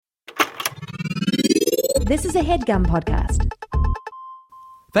This is a HeadGum podcast.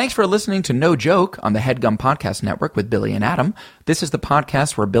 Thanks for listening to No Joke on the HeadGum Podcast Network with Billy and Adam. This is the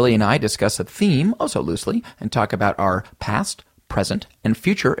podcast where Billy and I discuss a theme, also loosely, and talk about our past, present, and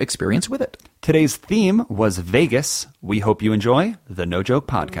future experience with it. Today's theme was Vegas. We hope you enjoy the No Joke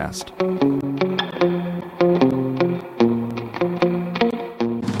Podcast.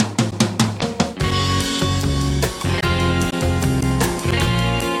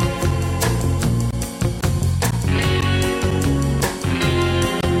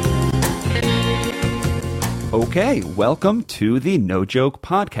 Okay, welcome to the No Joke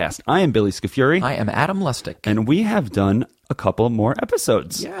Podcast. I am Billy Scafuri. I am Adam Lustig. And we have done a couple more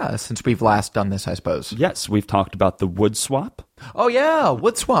episodes. Yeah, since we've last done this, I suppose. Yes, we've talked about the wood swap. Oh, yeah,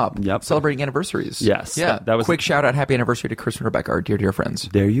 wood swap. Yep. Celebrating anniversaries. Yes. Yeah, that was quick shout out, happy anniversary to Chris and Rebecca, our dear, dear friends.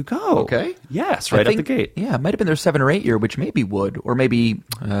 There you go. Okay. Yes, right out the gate. Yeah, it might have been their 7 or 8 year, which may be wood, or maybe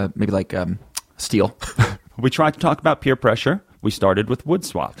like steel. We tried to talk about peer pressure. We started with wood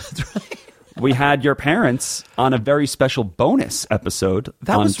swap. That's right. We had your parents on a very special bonus episode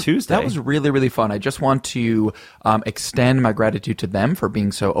on Tuesday. That was really, really fun. I just want to extend my gratitude to them for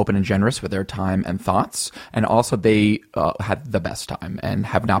being so open and generous with their time and thoughts. And also they had the best time and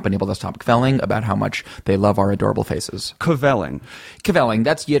have not been able to stop kvelling about how much they love our adorable faces. Kvelling. Kvelling,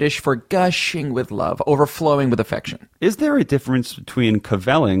 that's Yiddish for gushing with love, overflowing with affection. Is there a difference between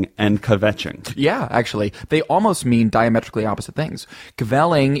kvelling and kvetching? Yeah, actually. They almost mean diametrically opposite things.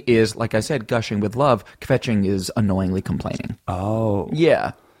 Kvelling is, like I said, gushing with love. Kvetching is annoyingly complaining. Oh.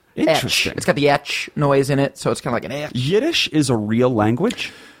 Yeah. Interesting. Etch. It's got the etch noise in it, so it's kind of like an etch. Yiddish is a real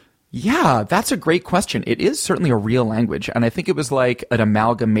language? Yeah, that's a great question. It is certainly a real language, and I think it was like an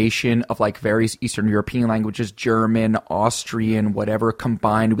amalgamation of like various Eastern European languages, German, Austrian, whatever,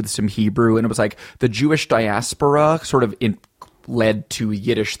 combined with some Hebrew, and it was like the Jewish diaspora sort of led to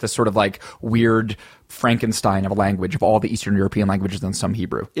Yiddish, this sort of like weird Frankenstein of a language of all the Eastern European languages and some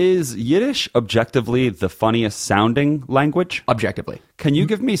Hebrew. Is Yiddish objectively the funniest sounding language? Objectively. Can you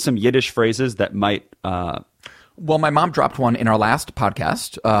give me some Yiddish phrases that might... Well, my mom dropped one in our last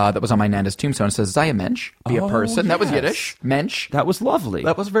podcast that was on my Nana's tombstone. It says, "Sei a Mensch," be a person. Yes. That was Yiddish. Mensch. That was lovely.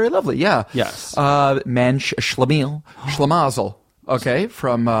 That was very lovely, yeah. Yes. Mensch, Schlemiel, Schlemazel. Okay,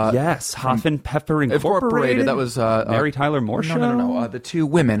 from... yes, Hoffen Pepper Incorporated. That was... Mary Tyler Moore Show? No. The two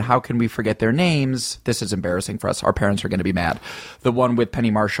women, how can we forget their names? This is embarrassing for us. Our parents are going to be mad. The one with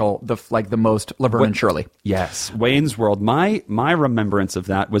Penny Marshall, the most Laverne and Shirley. Yes, Wayne's World. My remembrance of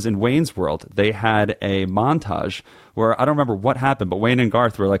that was in Wayne's World. They had a montage where, I don't remember what happened, but Wayne and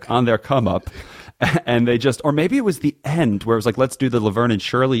Garth were like on their come up. And they just, or maybe it was the end where it was like, let's do the Laverne and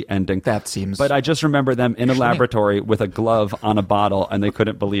Shirley ending. That seems... But I just remember them in a laboratory with a glove on a bottle, and they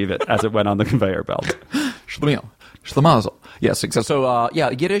couldn't believe it as it went on the conveyor belt. Schlemazel. Yes, exactly. So,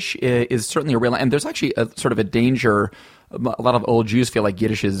 Yiddish is certainly a real... And there's actually a sort of a danger... A lot of old Jews feel like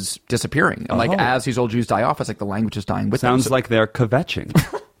Yiddish is disappearing. And like, as these old Jews die off, it's like the language is dying with them. Sounds like they're kvetching.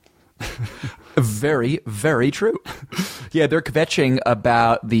 Very, very true. Yeah, they're kvetching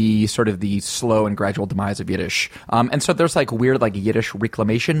about the sort of the slow and gradual demise of Yiddish. And so there's like weird like Yiddish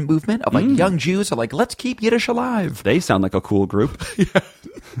reclamation movement of like young Jews are like, let's keep Yiddish alive. They sound like a cool group.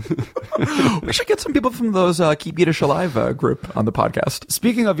 We should get some people from those Keep Yiddish Alive group on the podcast.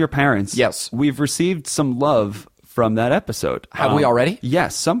 Speaking of your parents, yes, we've received some love from that episode. Have we already?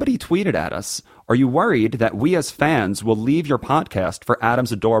 Yes, somebody tweeted at us. Are you worried that we as fans will leave your podcast for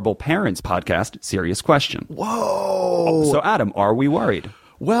Adam's Adorable Parents podcast? Serious question. Whoa. So, Adam, are we worried?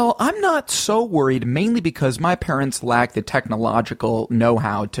 Well, I'm not so worried, mainly because my parents lack the technological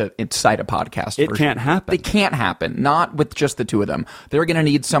know-how to incite a podcast. It can't happen. It can't happen, not with just the two of them. They're going to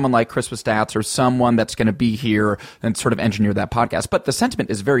need someone like Chris Stats or someone that's going to be here and sort of engineer that podcast. But the sentiment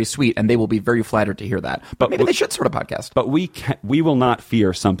is very sweet, and they will be very flattered to hear that. But maybe they should start a podcast. But we will not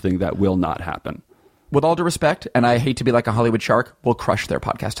fear something that will not happen. With all due respect, and I hate to be like a Hollywood shark, we'll crush their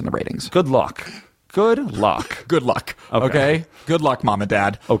podcast in the ratings. Good luck. Good luck. Good luck. Okay? Good luck, Mom and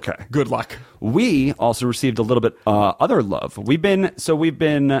Dad. Okay. Good luck. We also received a little bit other love. We've been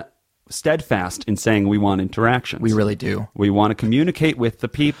steadfast in saying we want interaction. We really do. We want to communicate with the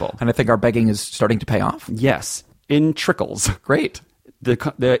people. And I think our begging is starting to pay off. Yes. In trickles. Great.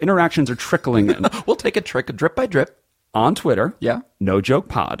 The interactions are trickling in. We'll take a drip by drip. On Twitter. Yeah. No Joke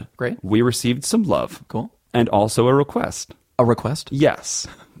Pod. Great. We received some love. Cool. And also a request. A request? Yes.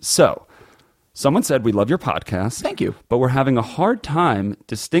 So, someone said, we love your podcast. Thank you. But we're having a hard time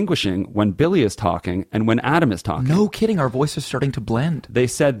distinguishing when Billy is talking and when Adam is talking. No kidding. Our voice is starting to blend. They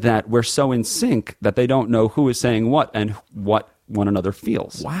said that we're so in sync that they don't know who is saying what and what one another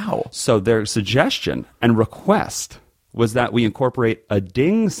feels. Wow. So their suggestion and request was that we incorporate a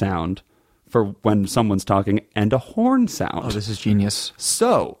ding sound for when someone's talking and a horn sound. Oh, this is genius.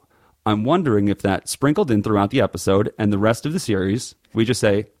 So I'm wondering if that sprinkled in throughout the episode and the rest of the series, we just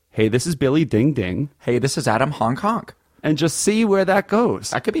say, hey, this is Billy Ding Ding, Hey, this is Adam Honk Honk. and just see where that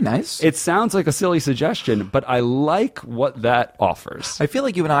goes. That could be nice. It sounds like a silly suggestion, but I like what that offers. I feel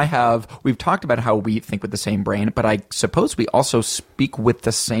like you and I we've talked about how we think with the same brain, but I suppose we also speak with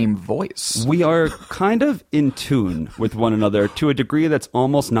the same voice. We are kind of in tune with one another to a degree that's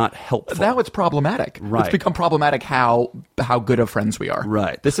almost not helpful. Now it's problematic. Right. It's become problematic how good of friends we are.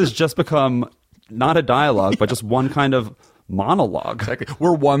 Right. This has just become not a dialogue, but just one kind of monologue. Exactly.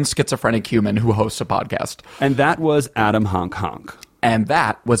 We're one schizophrenic human who hosts a podcast. And that was Adam Honk Honk. And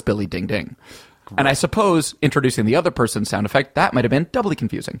that was Billy Ding Ding. And I suppose introducing the other person's sound effect, that might have been doubly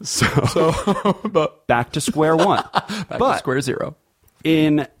confusing. But back to square one. Back to square zero.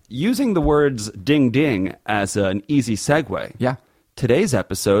 In using the words ding ding as an easy segue, Yeah. today's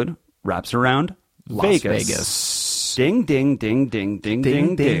episode wraps around Las Vegas. Ding ding ding ding ding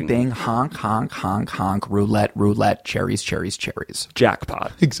Ding, ding, ding, honk, honk, honk, honk, roulette, roulette, cherries, cherries, cherries.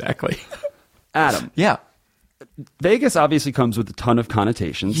 Jackpot. Exactly. Adam, Yeah. Vegas obviously comes with a ton of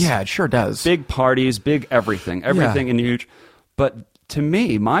connotations. Yeah, it sure does. Big parties, big everything and huge. But to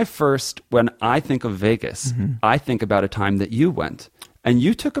me, when I think of Vegas, I think about a time that you went and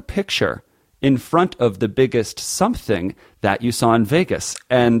you took a picture in front of the biggest something that you saw in Vegas.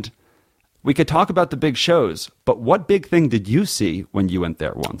 And we could talk about the big shows, but what big thing did you see when you went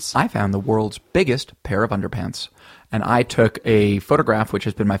there once? I found the world's biggest pair of underpants. And I took a photograph, which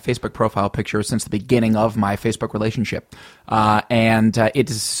has been my Facebook profile picture since the beginning of my Facebook relationship.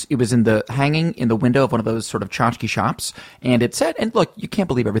 It was hanging in the window of one of those sort of tchotchke shops. And it said, and look, you can't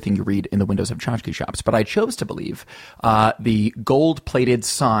believe everything you read in the windows of tchotchke shops, but I chose to believe the gold-plated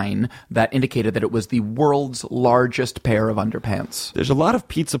sign that indicated that it was the world's largest pair of underpants. There's a lot of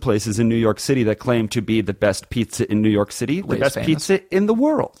pizza places in New York City that claim to be the best pizza in New York City, the Lay's best famous. pizza in the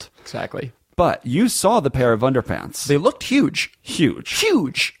world. Exactly. But you saw the pair of underpants. They looked huge. Huge.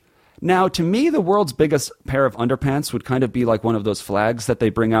 Huge. Now, to me, the world's biggest pair of underpants would kind of be like one of those flags that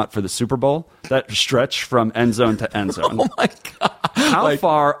they bring out for the Super Bowl that stretch from end zone to end zone. Oh my God. How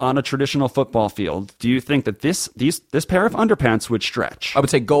far on a traditional football field do you think that this pair of underpants would stretch? I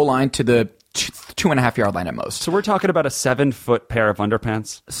would say goal line to the 2.5 yard line at most. So we're talking about a 7-foot pair of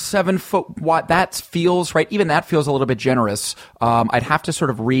underpants? 7 foot wide. That feels right. Even that feels a little bit generous. I'd have to sort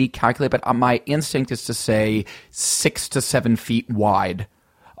of recalculate, but my instinct is to say 6 to 7 feet wide.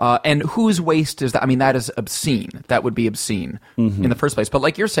 And whose waist is that? I mean, that is obscene. That would be obscene in the first place. But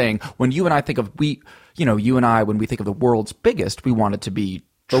like you're saying, when you and I think of when we think of the world's biggest, we want it to be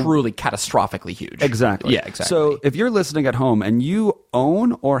truly catastrophically huge. Exactly. Yeah, exactly. So if you're listening at home and you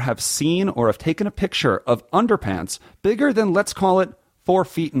own or have seen or have taken a picture of underpants bigger than, let's call it, 4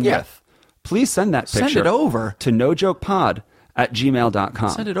 feet in width, please send that picture. Send it over to nojokepod@gmail.com.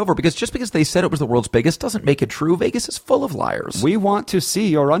 Send it over, because just because they said it was the world's biggest doesn't make it true. Vegas is full of liars. We want to see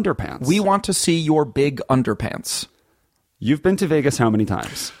your underpants. We want to see your big underpants. You've been to Vegas how many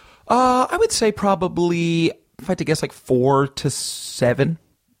times? I would say probably, if I had to guess, like 4 to 7.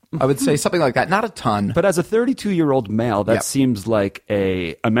 I would say something like that. Not a ton. But as a 32-year-old male, that Yep. seems like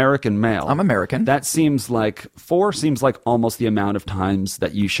a American male. I'm American. That seems like 4 seems like almost the amount of times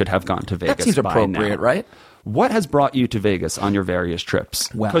that you should have gone to Vegas. That seems by appropriate, now. right? What has brought you to Vegas on your various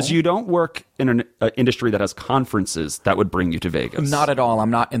trips? Well- Because you don't work in an industry that has conferences that would bring you to Vegas. Not at all. I'm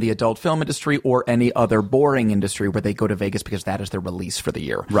not in the adult film industry or any other boring industry where they go to Vegas because that is their release for the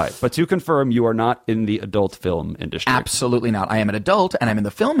year. Right. But to confirm, you are not in the adult film industry. Absolutely not. I am an adult and I'm in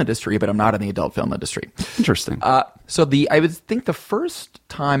the film industry, but I'm not in the adult film industry. Interesting. I would think the first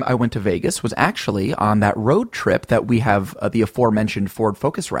time I went to Vegas was actually on that road trip that we have the aforementioned Ford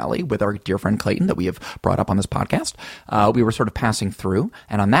Focus rally with our dear friend Clayton that we have brought up on this podcast. We were sort of passing through,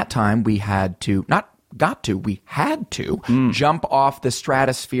 and on that time we had to jump off the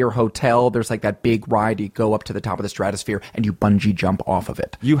Stratosphere Hotel. There's like that big ride. You go up to the top of the Stratosphere and you bungee jump off of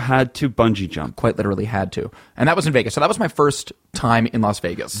it. You had to bungee jump. Quite literally had to. And that was in Vegas. So that was my first time in Las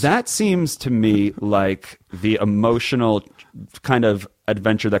Vegas. That seems to me like the emotional kind of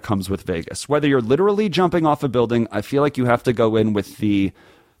adventure that comes with Vegas. Whether you're literally jumping off a building, I feel like you have to go in with the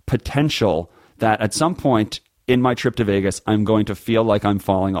potential that at some point in my trip to Vegas, I'm going to feel like I'm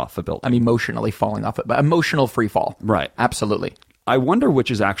falling off a building. I'm emotionally falling off it, but emotional free fall. Right. Absolutely. I wonder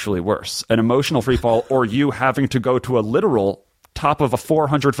which is actually worse, an emotional free fall or you having to go to a literal top of a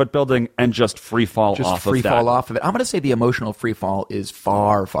 400-foot building and just free fall off of that. fall off of it. I'm going to say the emotional free fall is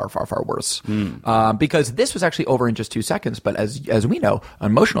far, far, far, far worse. Because this was actually over in just 2 seconds. But as we know,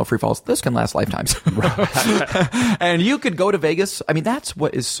 emotional free falls, this can last lifetimes. And you could go to Vegas. I mean, that's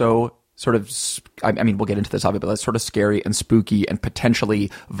what is so sort of, I mean, we'll get into this obviously, but that's sort of scary and spooky and potentially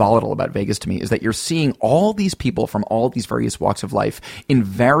volatile about Vegas to me is that you're seeing all these people from all these various walks of life in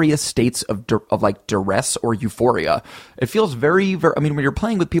various states of like duress or euphoria. It feels very, very, I mean, when you're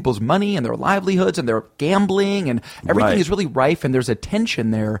playing with people's money and their livelihoods and their gambling and everything is really rife, and there's a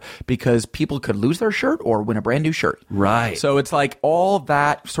tension there because people could lose their shirt or win a brand new shirt. Right. So it's like all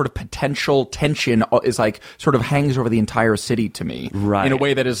that sort of potential tension is like sort of hangs over the entire city to me. Right. In a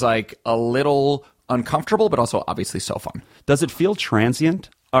way that is like a little uncomfortable, but also obviously so fun. Does it feel transient?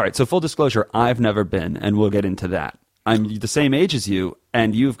 All right, so full disclosure, I've never been, and we'll get into that. I'm the same age as you,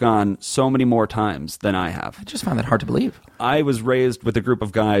 and you've gone so many more times than I have. I just find that hard to believe. I was raised with a group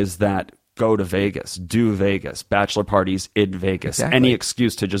of guys that go to Vegas, do Vegas, bachelor parties in Vegas, any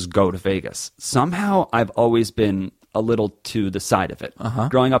excuse to just go to Vegas. Somehow, I've always been a little to the side of it.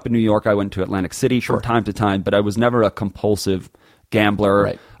 Growing up in New York, I went to Atlantic City from time to time, but I was never a compulsive gambler.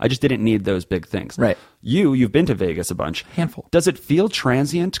 Right. I just didn't need those big things. Right. You've been to Vegas a bunch. Handful. Does it feel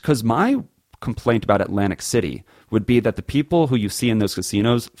transient? Because my complaint about Atlantic City would be that the people who you see in those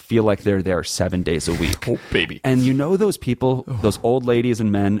casinos feel like they're there 7 days a week. Oh, baby. And you know those people, those old ladies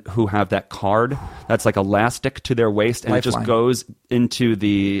and men who have that card that's like elastic to their waist and Lifeline. it just goes into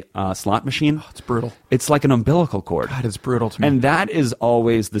the slot machine? Oh, it's brutal. It's like an umbilical cord. God, it's brutal to me. And that is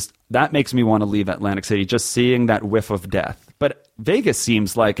always this, that makes me want to leave Atlantic City, just seeing that whiff of death. But Vegas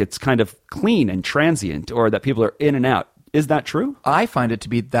seems like it's kind of clean and transient, or that people are in and out. Is that true? I find it to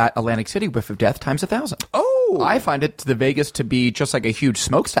be that Atlantic City whiff of death times 1,000. Oh! I find it, the Vegas, to be just like a huge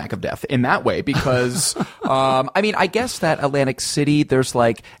smokestack of death in that way because, I mean, I guess that Atlantic City, there's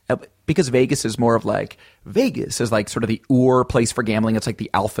like, because Vegas is more of like, Vegas is like sort of the place for gambling. It's like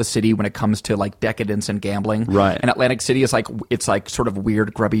the alpha city when it comes to like decadence and gambling. Right. And Atlantic City is like, it's like sort of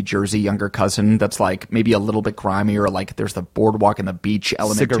weird, grubby Jersey younger cousin that's like maybe a little bit grimy, or like there's the boardwalk and the beach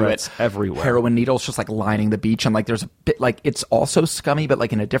element Cigarettes to it. everywhere. Heroin needles just like lining the beach. And like there's a bit like, it's also scummy, but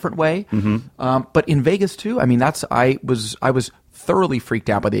like in a different way. But in Vegas too, I mean, I was thoroughly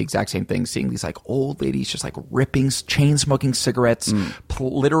freaked out by the exact same thing, seeing these like old ladies just like ripping, chain smoking cigarettes,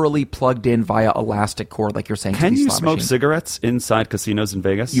 literally plugged in via elastic cord, like you're saying. Can you slot smoke machines. cigarettes inside casinos in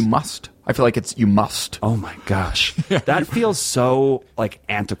Vegas? You must. I feel like you must. Oh my gosh. That feels so like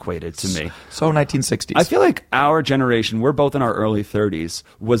antiquated to me. So 1960s. I feel like our generation, we're both in our early 30s,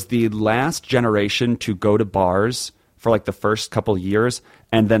 was the last generation to go to bars for like the first couple years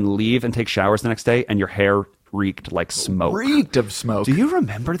and then leave and take showers the next day and your hair reeked like smoke. Reeked of smoke. Do you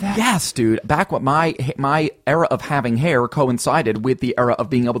remember that? Yes, dude. Back when my era of having hair coincided with the era of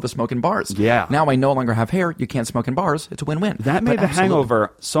being able to smoke in bars. Yeah. Now I no longer have hair. You can't smoke in bars. It's a win-win. That made But the absolutely.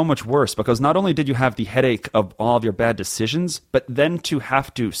 hangover so much worse because not only did you have the headache of all of your bad decisions, but then to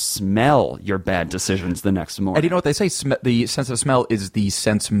have to smell your bad decisions the next morning. And you know what they say? The sense of smell is the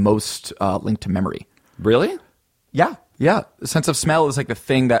sense most linked to memory. Really? Yeah. Yeah. The sense of smell is like the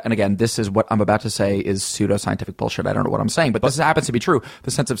thing that, and again, this is what I'm about to say is pseudoscientific bullshit. I don't know what I'm saying, but this happens to be true. The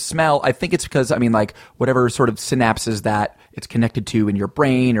sense of smell, I think it's because, I mean, like whatever sort of synapses that it's connected to in your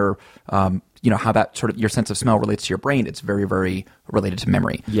brain, or, you know, how that sort of your sense of smell relates to your brain, it's very, very related to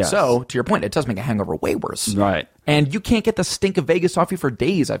memory. Yes. So to your point, it does make a hangover way worse. Right. And you can't get the stink of Vegas off you for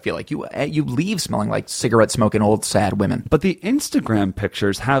days. I feel like you leave smelling like cigarette smoking old sad women. But the Instagram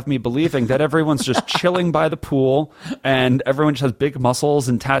pictures have me believing that everyone's just chilling by the pool and everyone just has big muscles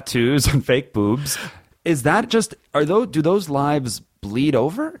and tattoos and fake boobs. Is that just, do those lives bleed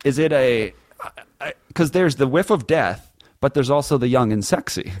over? Is it because there's the whiff of death, but there's also the young and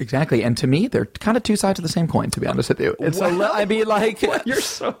sexy. Exactly. And to me, they're kind of two sides of the same coin, to be honest with you. It's I mean, like, You're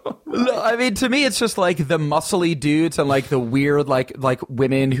so... I mean, to me, it's just like the muscly dudes and like the weird, like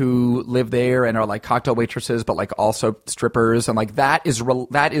women who live there and are like cocktail waitresses, but like also strippers. And like that is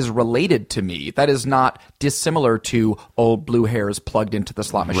related to me. That is not dissimilar to old blue hairs plugged into the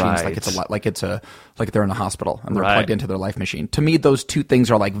slot machines. Right. Like they're in a hospital and they're Right. plugged into their life machine. To me, those two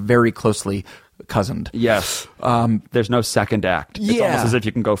things are like very closely cousined. Yes. There's no second act. It's Yeah. almost as if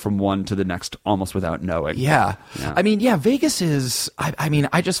you can go from one to the next almost without knowing. Yeah. Yeah. I mean, yeah, Vegas is, I mean,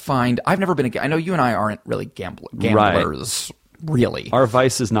 I just find, I've never been I know you and I aren't really gamblers, really. Our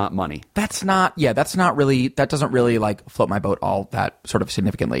vice is not money. That doesn't really like float my boat all that sort of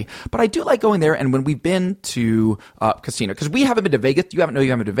significantly. But I do like going there. And when we've been to casino, because we haven't been to Vegas, you haven't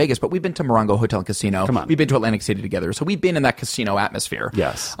been to Vegas, but we've been to Morongo Hotel and Casino. Come on. We've been to Atlantic City together. So we've been in that casino atmosphere.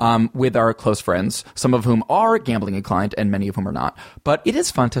 Yes. With our close friends, some of whom are gambling inclined and many of whom are not. But it is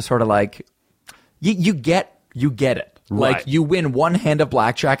fun to sort of like, you get it. Like, Right. you win one hand of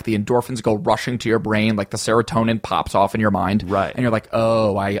blackjack, the endorphins go rushing to your brain, like the serotonin pops off in your mind. Right. And you're like,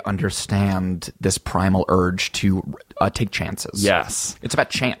 oh, I understand this primal urge to take chances. Yes. It's about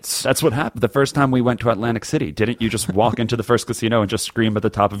chance. That's what happened the first time we went to Atlantic City. Didn't you just walk into the first casino and just scream at the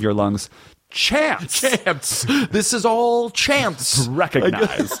top of your lungs, chance! Chance. This is all chance.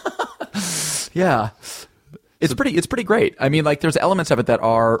 Recognize. Yeah. It's pretty great. I mean, like, there's elements of it that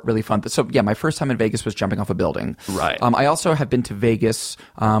are really fun. So, yeah, my first time in Vegas was jumping off a building. Right. I also have been to Vegas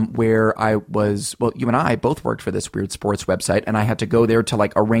where I was, well, you and I both worked for this weird sports website, and I had to go there to,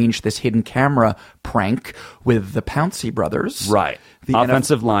 like, arrange this hidden camera prank with the Pouncey brothers. Right. The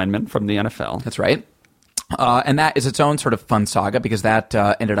Offensive lineman from the NFL. That's right. And that is its own sort of fun saga because that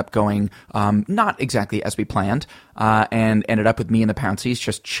ended up going not exactly as we planned and ended up with me and the Pounceys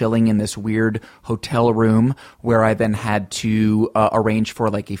just chilling in this weird hotel room where I then had to arrange for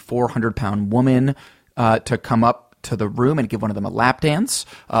like a 400-pound woman to come up to the room and give one of them a lap dance.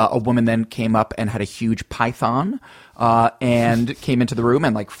 A woman then came up and had a huge python and came into the room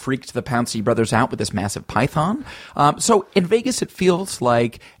and like freaked the Pouncey brothers out with this massive python. So in Vegas, it feels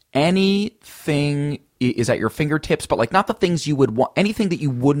like anything is at your fingertips, but like not the things you would want. Anything that you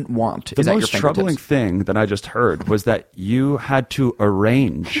wouldn't want is at your fingertips. The most troubling thing that I just heard was that you had to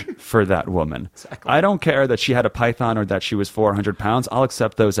arrange for that woman. Exactly. I don't care that she had a python or that she was 400 pounds. I'll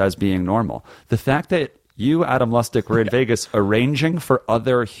accept those as being normal. The fact that you, Adam Lustig, were in Vegas arranging for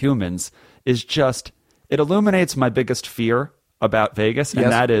other humans is just, it illuminates my biggest fear about Vegas, and Yes.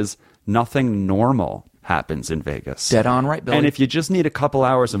 that is nothing normal happens in Vegas. Dead on right, Billy. And if you just need a couple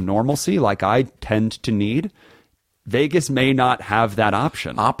hours of normalcy, like I tend to need, Vegas may not have that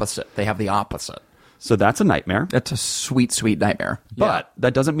option. Opposite. They have the opposite. So that's a nightmare. That's a sweet, sweet nightmare. But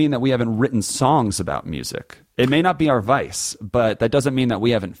that doesn't mean that we haven't written songs about music. It may not be our vice, but that doesn't mean that we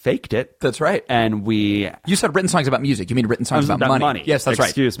haven't faked it. That's right. And we... You said written songs about music. You mean written songs about money. Yes, that's right.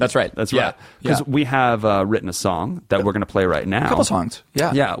 Excuse me. That's right. That's Yeah. right. Because Yeah. we have written a song that we're going to play right now. A couple songs.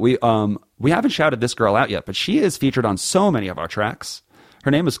 Yeah. Yeah. We haven't shouted this girl out yet, but she is featured on so many of our tracks.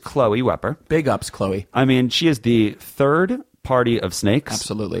 Her name is Chloe Wepper. Big ups, Chloe. I mean, she is the third party of Snakes.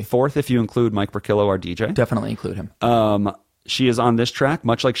 Absolutely. Fourth if you include Mike Burkillo, our DJ. Definitely include him. She is on this track,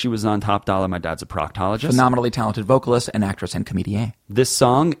 much like she was on Top Dollar, My Dad's a Proctologist. Phenomenally talented vocalist and actress and comedian. This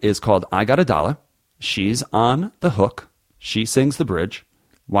song is called I Got a Dollar. She's on the hook. She sings the bridge.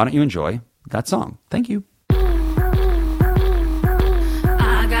 Why don't you enjoy that song? Thank you. I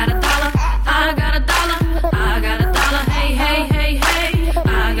got a dollar, I got a dollar, I got a dollar, hey, hey, hey, hey.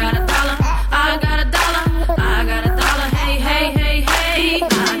 I got a dollar, I got a dollar, I got a dollar, hey, hey, hey, hey.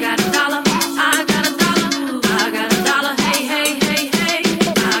 I got a dollar, I got a dollar, I got a dollar, hey, hey, hey, hey.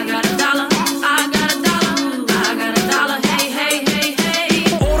 I got a dollar, I got a dollar, I got a dollar, hey, hey, hey,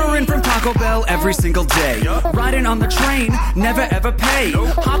 hey. Ordering from Taco Bell every single day. Riding on the train, never ever pay.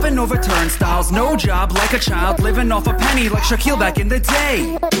 Hopping over turnstiles, no job like a child. Living off a penny like Shaquille back in the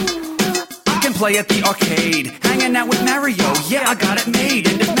day. I can play at the arcade, hanging out with Mario, yeah, I got it made.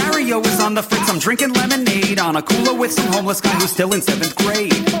 And if Mario is on the fritz, I'm drinking lemonade on a cooler with some homeless guy who's still in 7th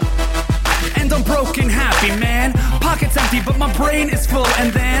grade. And I'm broken happy, man. Pockets empty, but my brain is full.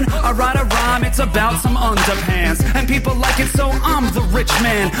 And then I write a rhyme, it's about some underpants. And people like it, so I'm the rich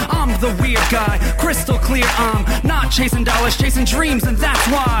man. I'm the weird guy, crystal clear. I'm not chasing dollars, chasing dreams. And that's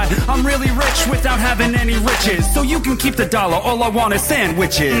why I'm really rich without having any riches. So you can keep the dollar, all I want is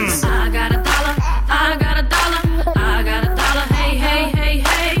sandwiches. I got a dollar, I got a dollar, I got a dollar, hey, hey, hey,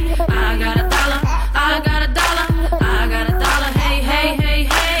 hey. I got a dollar, I got a dollar, I got a dollar, hey, hey, hey,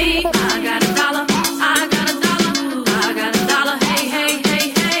 hey. I got a dollar, I got a dollar, I got a dollar, hey, hey, hey,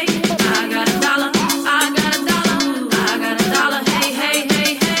 hey. I got a dollar, I got a dollar, I got a dollar, hey, hey,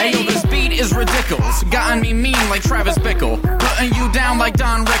 hey, hey. Hey, yo, this beat is ridiculous. Gotten me mean like Travis Bickle. Putting you down like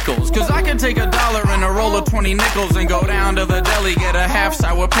Don Rickles. Cause I could take $1 and a roll of 20 nickels and go down to the deli, get a half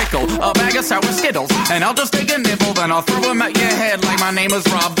sour pickle, a bag of sour Skittles, and I'll just take a nibble, then I'll throw them at your head like my name is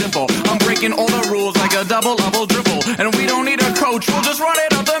Rob Dibble. I'm breaking all the rules like a double dribble, and we don't need a coach, we'll just run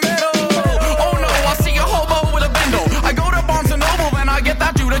it up the middle. Oh no, I see a hobo with a bindle. I go to Barnes & Noble, then I get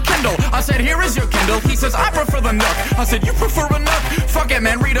that dude a Kindle. I said, here is your Kindle. He says, I prefer the Nook. I said, you prefer a Nook? Fuck it,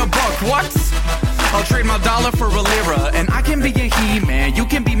 man, read a book. What? I'll trade my dollar for a lira, and I can be your He-Man, you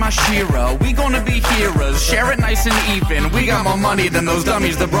can be my She-Ra. We gonna be heroes, share it nice and even. We got more money than those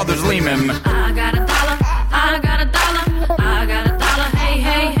dummies, the brothers Lehman. I got a dollar, I got a dollar, I got a dollar, hey,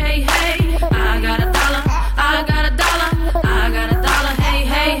 hey, hey, hey. I got a dollar, I got a dollar, I got a dollar, hey,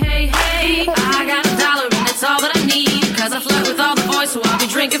 hey, hey, hey. I got a dollar and it's all that I need, cause I flirt with all the boys, so I'll be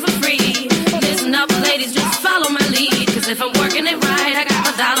drinking for free. Listen up, ladies, just follow my lead, cause if I'm working it right, I got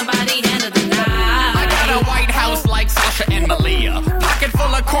my dollar by the end of the night. I got a White House like South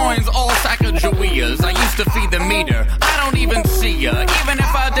coins, all Sacagaweas. I used to feed the meter. I don't even see ya. Even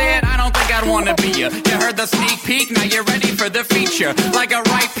if I did, I don't think I'd wanna be ya. You heard the sneak peek, now you're ready for the feature. Like a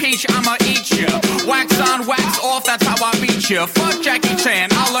ripe peach, I'ma eat ya. Wax on, wax off, that's how I beat ya. Fuck Jackie Chan,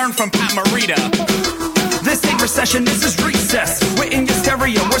 I'll learn from Pat Morita. This ain't recession, this is recess. We're in your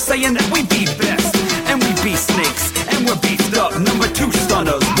stereo, we're saying that we be best. And we be snakes, and we're beefed up. Number 2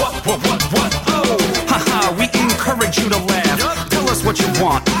 stunners, what, oh. Haha, we encourage you to laugh. Tell us what you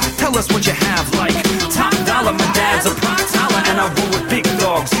want, tell us what you have. Like, top dollar, my dad's a proctollar. And I roll with big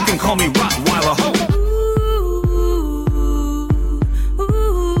dogs, you can call me Rottweiler. Ho!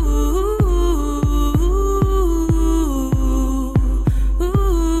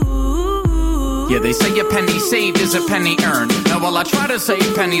 Yeah, they say a penny saved is a penny earned. Now, while I try to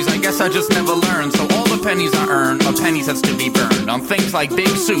save pennies, I guess I just never learned. So all the pennies I earn are pennies that's to be burned on things like big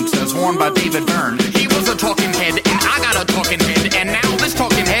suits as worn by David Byrne. He was a talking head, and I got a talking head. And now this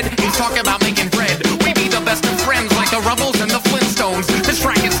talking head, he's talking about making bread. We be the best of friends like the Rubbles and the Flintstones. This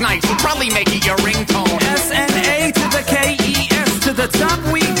track is nice, we'll probably make it your ringtone. S-N-A to the K-E-S, to the top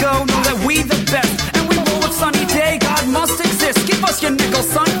we go, know that we the best. And we roll with Sunny Day, God must exist. Give us your nickel,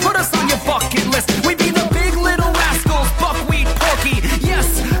 son, put us on your bucket list. We be the big little rascals, buckwheat, porky. Yes,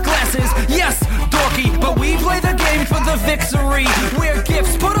 glasses, yes, dorky. But we play the game for the victory. We're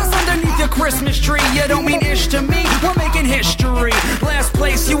gifts, put us underneath your Christmas tree. You don't mean ish to me, we're making history. Last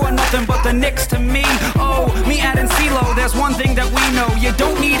place, you are nothing but the Knicks to me. Oh, me adding CeeLo, there's one thing that we know. You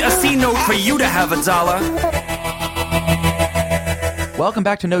don't need a C note for you to have a dollar. Welcome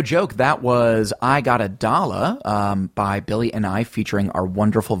back to No Joke. That was I Got a Dollar by Billy and I, featuring our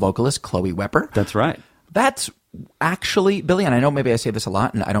wonderful vocalist, Chloe Wepper. That's right. That's actually, Billy, and I know maybe I say this a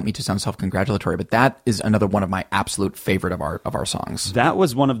lot, and I don't mean to sound self-congratulatory, but that is another one of my absolute favorite of our songs. That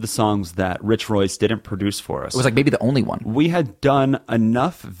was one of the songs that Rich Royce didn't produce for us. It was like maybe the only one. We had done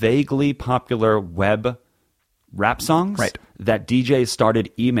enough vaguely popular web rap songs Right. that DJs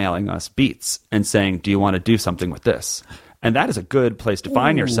started emailing us beats and saying, do you want to do something with this? And that is a good place to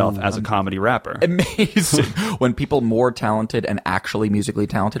find yourself as a comedy rapper. Amazing. When people more talented and actually musically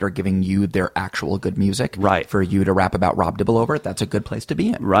talented are giving you their actual good music. Right. For you to rap about Rob Dibble over it, that's a good place to be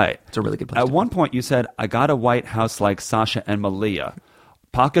in. Right. It's a really good place At to one point you said, I got a White House like Sasha and Malia.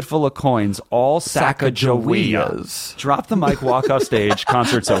 Pocket full of coins, all Sacagaweas. Drop the mic, walk off stage,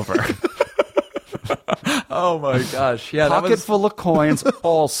 concert's over. Oh my gosh. Yeah, Pocket full of coins,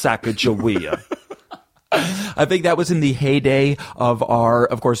 all Sacagawea. I think that was in the heyday of our,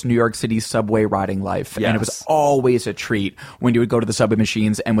 of course, New York City subway riding life. Yes. And it was always a treat when you would go to the subway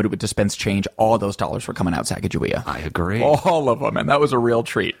machines and when it would dispense change, all those dollars were coming out Sacagawea. I agree. All of them. And that was a real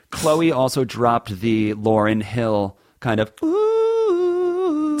treat. Chloe also dropped the Lauryn Hill kind of,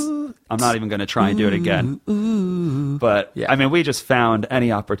 ooh. I'm not even going to try and do it again. But, Yeah. I mean, we just found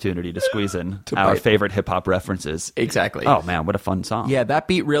any opportunity to squeeze in our bite. favorite hip-hop references. Exactly. Oh, man, what a fun song. Yeah, that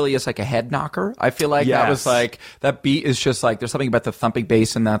beat really is like a head knocker. I feel like that was Yes. like, that beat is just like, there's something about the thumping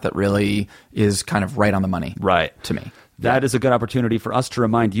bass in that really is kind of right on the money. Right. To me. That is a good opportunity for us to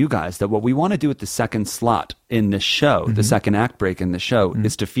remind you guys that what we want to do at the second slot in this show, the second act break in the show,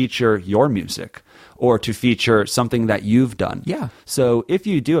 is to feature your music or to feature something that you've done. Yeah. So if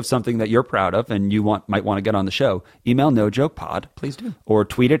you do have something that you're proud of and you might want to get on the show, email NoJokePod. Please do. Or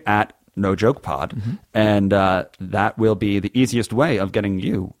tweet it at NoJokePod. And that will be the easiest way of getting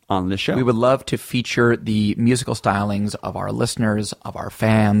you on the show. We would love to feature the musical stylings of our listeners, of our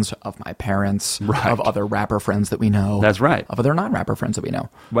fans, of my parents, Right. of other rapper friends that we know. That's right. Of other non-rapper friends that we know.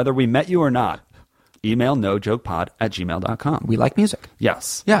 Whether we met you or not, email NoJokePod@gmail.com. We like music.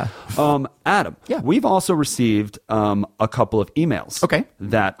 Yes. Yeah. Adam, Yeah. we've also received a couple of emails Okay.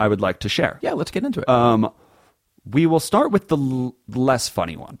 that I would like to share. Yeah, let's get into it. We will start with the less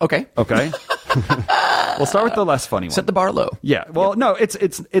funny one. Okay. Okay? We'll start with the less funny one. Set the bar low. Yeah. Well, no,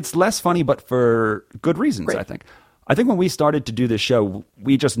 it's less funny, but for good reasons, Great. I think. I think when we started to do this show,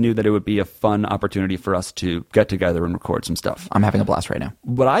 we just knew that it would be a fun opportunity for us to get together and record some stuff. I'm having a blast right now.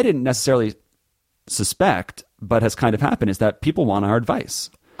 What I didn't necessarily suspect, but has kind of happened, is that people want our advice.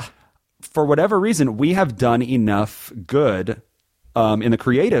 For whatever reason, we have done enough good in the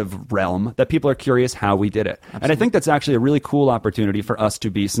creative realm that people are curious how we did it. Absolutely. And I think that's actually a really cool opportunity for us to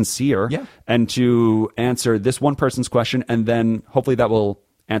be sincere and to answer this one person's question, and then hopefully that will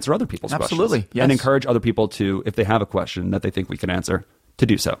answer other people's Absolutely. questions. Yes. And encourage other people to, if they have a question that they think we can answer, to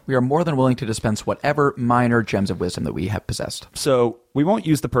do so. We are more than willing to dispense whatever minor gems of wisdom that we have possessed. So we won't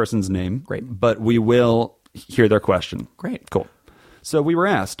use the person's name. Great. But we will hear their question. Great. Cool. So we were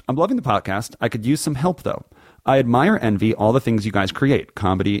asked, I'm loving the podcast. I could use some help, though. I admire, envy all the things you guys create,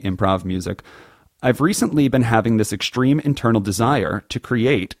 comedy, improv, music. I've recently been having this extreme internal desire to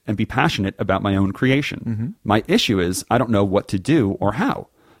create and be passionate about my own creation. My issue is I don't know what to do or how.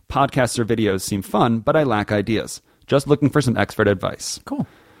 Podcasts or videos seem fun, but I lack ideas. Just looking for some expert advice. Cool.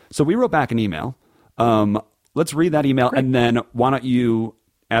 So we wrote back an email. Let's read that email, and then why don't you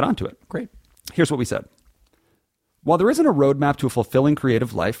add on to it? Great. Here's what we said. While there isn't a roadmap to a fulfilling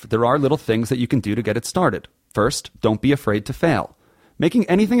creative life, there are little things that you can do to get it started. First, don't be afraid to fail. Making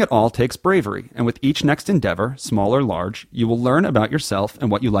anything at all takes bravery, and with each next endeavor, small or large, you will learn about yourself and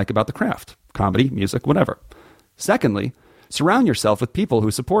what you like about the craft. Comedy, music, whatever. Secondly, surround yourself with people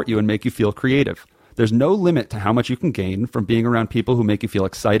who support you and make you feel creative. There's no limit to how much you can gain from being around people who make you feel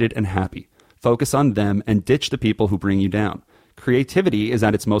excited and happy. Focus on them and ditch the people who bring you down. Creativity is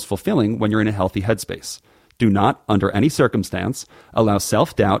at its most fulfilling when you're in a healthy headspace. Do not, under any circumstance, allow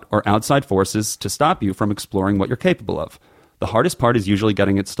self-doubt or outside forces to stop you from exploring what you're capable of. The hardest part is usually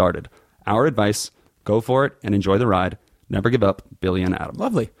getting it started. Our advice, go for it and enjoy the ride. Never give up. Billy and Adam.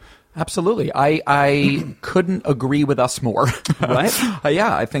 Lovely. Absolutely. I couldn't agree with us more. Right?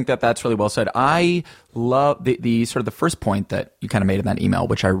 Yeah, I think that's really well said. I love the sort of the first point that you kind of made in that email,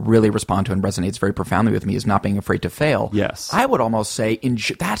 which I really respond to and resonates very profoundly with me, is not being afraid to fail. Yes. I would almost say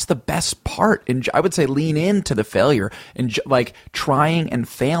that's the best part. I would say lean into the failure. Like trying and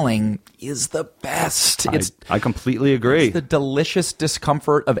failing is the best. I completely agree. It's the delicious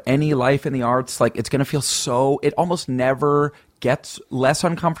discomfort of any life in the arts. Like it's going to feel it almost never gets less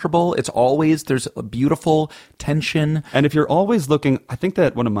uncomfortable. There's a beautiful tension. And if you're always looking, I think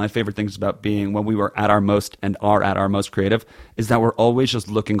that one of my favorite things about being when we were at our most and are at our most creative is that we're always just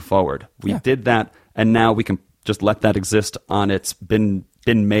looking forward. We did that, and now we can just let that exist on its been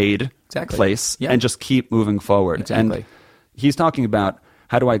made place and just keep moving forward. Exactly. And he's talking about,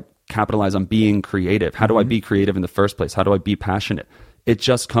 how do I capitalize on being creative? How do I be creative in the first place? How do I be passionate? It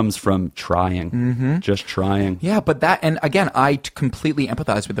just comes from trying, just trying. Yeah, but and again, I completely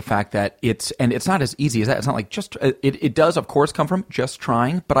empathize with the fact that it's not as easy as that. It's not like it does, of course, come from just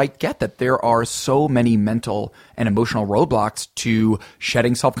trying, but I get that there are so many mental and emotional roadblocks to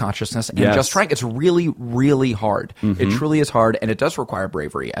shedding self-consciousness and just trying. It's really, really hard. It truly is hard, and it does require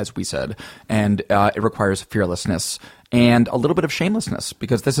bravery, as we said, and it requires fearlessness and a little bit of shamelessness,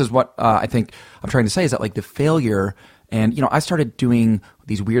 because this is what I think I'm trying to say, is that like the failure. And, I started doing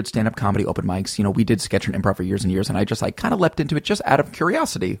these weird stand-up comedy open mics. We did sketch and improv for years and years, and I just kind of leapt into it just out of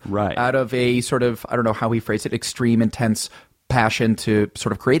curiosity. Right. Out of a sort of, I don't know how he phrased it, extreme, intense passion to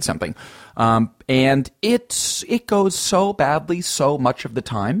sort of create something. And it goes so badly so much of the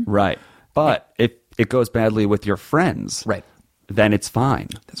time. Right. But if it goes badly with your friends, then it's fine.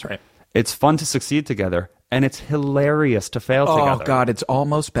 That's right. It's fun to succeed together. And it's hilarious to fail together. Oh, God, it's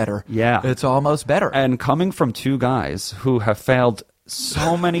almost better. Yeah. It's almost better. And coming from two guys who have failed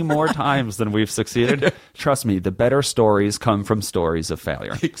so many more times than we've succeeded, trust me, the better stories come from stories of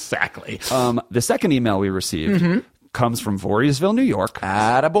failure. Exactly. The second email we received comes from Voorheesville, New York.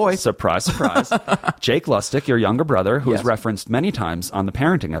 Attaboy. Surprise, surprise. Jake Lustig, your younger brother, who is referenced many times on the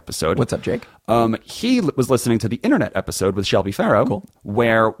parenting episode. What's up, Jake? He was listening to the internet episode with Shelby Farrow,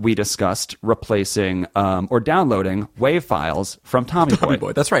 where we discussed replacing or downloading WAV files from Tommy Boy. Tommy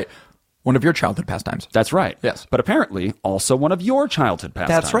Boy, that's right. One of your childhood pastimes. That's right. Yes. But apparently also one of your childhood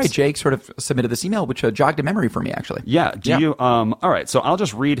pastimes. That's right. Jake sort of submitted this email, which jogged a memory for me, actually. Yeah. You? All right. So I'll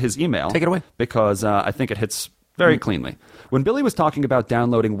just read his email. Take it away. Because I think it hits very cleanly. When Billy was talking about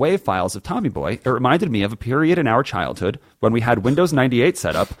downloading WAV files of Tommy Boy, it reminded me of a period in our childhood when we had Windows 98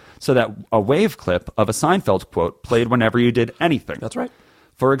 set up so that a WAV clip of a Seinfeld quote played whenever you did anything. That's right.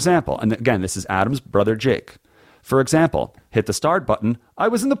 For example, and again, this is Adam's brother Jake. For example, hit the start button. I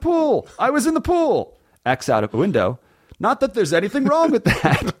was in the pool. I was in the pool. X out of the window. Not that there's anything wrong with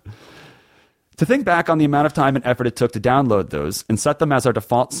that. To think back on the amount of time and effort it took to download those and set them as our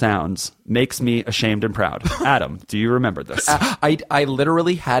default sounds makes me ashamed and proud. Adam, do you remember this? I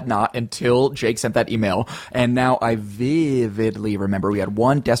literally had not until Jake sent that email, and now I vividly remember we had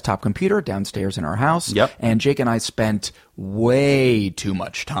one desktop computer downstairs in our house, and Jake and I spent way too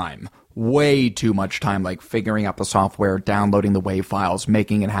much time, like figuring out the software, downloading the WAV files,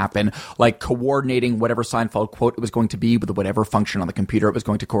 making it happen, like coordinating whatever Seinfeld quote it was going to be with whatever function on the computer it was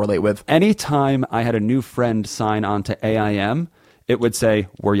going to correlate with. Anytime I had a new friend sign on to AIM, it would say,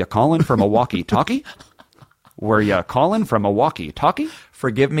 "Were you calling from a walkie-talkie? Were you calling from a walkie-talkie?"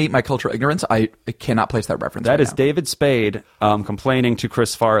 Forgive me, my cultural ignorance. I cannot place that reference. That right is now. David Spade complaining to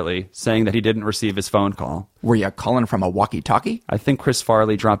Chris Farley, saying that he didn't receive his phone call. Were you calling from a walkie-talkie? I think Chris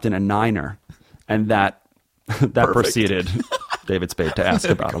Farley dropped in a niner, and that proceeded. David Spade to ask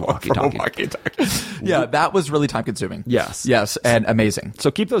about a walkie-talkie. Yeah, that was really time consuming. Yes, and amazing.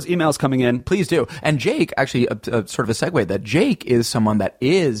 So keep those emails coming in. Please do. And Jake, actually, sort of a segue, that Jake is someone that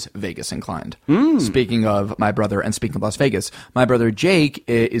is Vegas inclined. Speaking of my brother and speaking of Las Vegas, my brother Jake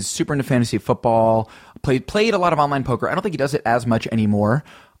is super into fantasy football, played a lot of online poker. I don't think he does it as much anymore.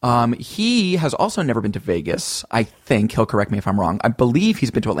 He has also never been to Vegas. I think he'll correct me if I'm wrong. I believe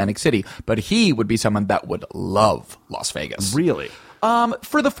he's been to Atlantic City, but he would be someone that would love Las Vegas. Really?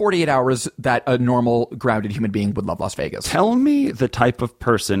 For the 48 hours that a normal grounded human being would love Las Vegas. Tell me the type of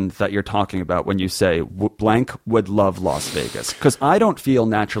person that you're talking about when you say blank would love Las Vegas, because I don't feel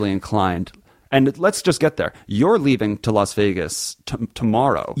naturally inclined. And let's just get there. You're leaving to Las Vegas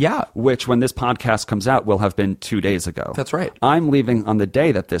tomorrow. Yeah. Which, when this podcast comes out, will have been 2 days ago. That's right. I'm leaving on the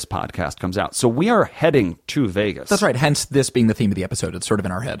day that this podcast comes out. So we are heading to Vegas. That's right. Hence this being the theme of the episode. It's sort of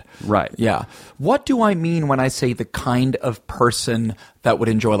in our head. Right. Yeah. What do I mean when I say the kind of person that would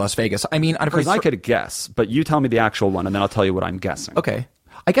enjoy Las Vegas? I mean, because I could guess, but you tell me the actual one, and then I'll tell you what I'm guessing. Okay.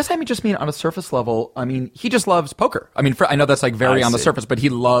 I guess I just mean on a surface level. I mean, he just loves poker. I mean, I know that's like very on the surface, but he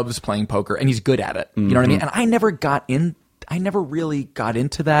loves playing poker and he's good at it. You know what I mean? And I never really got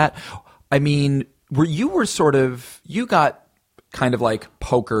into that. I mean, you got kind of like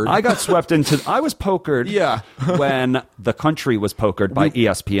pokered. I got swept into, I was pokered when the country was pokered by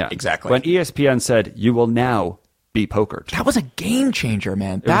ESPN. Exactly. When ESPN said, you will now be pokered. That was a game changer,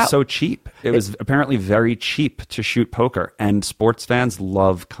 man. It was so cheap. It was apparently very cheap to shoot poker, and sports fans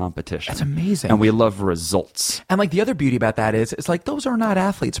love competition. That's amazing. And we love results. And like the other beauty about that is, it's like, those are not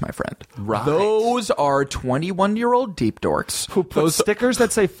athletes, my friend. Right. Those are 21-year-old deep dorks Who put stickers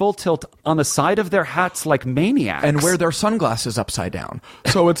that say full tilt on the side of their hats like maniacs. and wear their sunglasses upside down.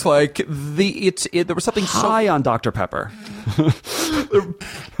 So it's like there was something high on Dr. Pepper.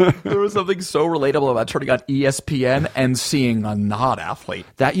 There was something so relatable about turning on ESPN and seeing a not athlete.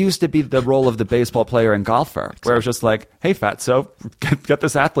 That used to be the role of the baseball player and golfer, where it was just like, hey, Fatso, get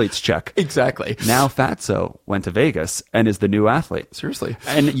this athlete's check. Exactly. Now Fatso went to Vegas and is the new athlete. Seriously.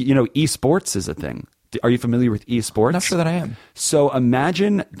 And, you know, esports is a thing. Are you familiar with esports? Not sure that I am. So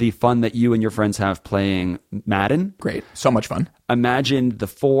imagine the fun that you and your friends have playing Madden. Great. So much fun. Imagine the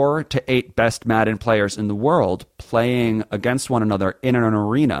 4 to 8 best Madden players in the world playing against one another in an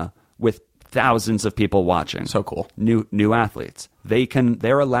arena with thousands of people watching. So cool. New athletes.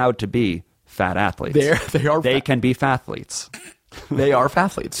 They're allowed to be fat athletes. They can be fathletes. They are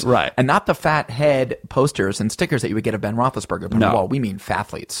fathletes. Right. And not the fat head posters and stickers that you would get of Ben Roethlisberger on the wall. We mean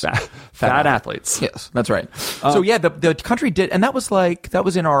fathletes. Fat athletes. Yes, that's right. So yeah, the country did, and that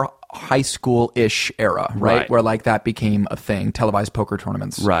was in our high school-ish era, right? Where like that became a thing, televised poker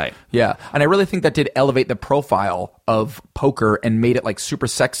tournaments. Right. Yeah. And I really think that did elevate the profile of poker and made it like super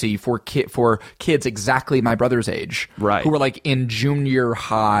sexy for kids exactly my brother's age. Right. Who were like in junior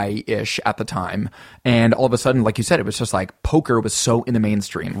high-ish at the time. And all of a sudden, like you said, it was just like poker was so in the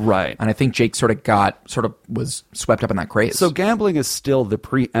mainstream. Right. And I think Jake sort of was swept up in that craze. So gambling is still the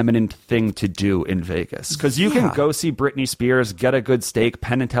preeminent thing to do in Vegas. Because you can go see Britney Spears, get a good steak,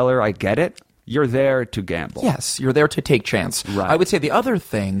 Penn and Teller, I get it. You're there to gamble. Yes, you're there to take chance. Right. I would say you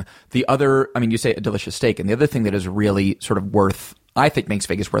say a delicious steak, and the other thing that is really sort of I think makes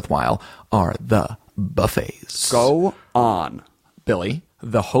Vegas worthwhile are the buffets. Go on. Billy,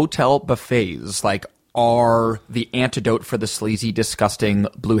 the hotel buffets, are the antidote for the sleazy, disgusting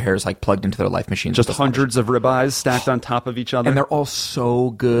blue hairs plugged into their life machines. Just hundreds of ribeyes stacked on top of each other. And they're all so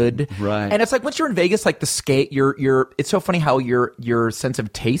good. Right. And it's like once you're in Vegas, the skate, it's so funny how your sense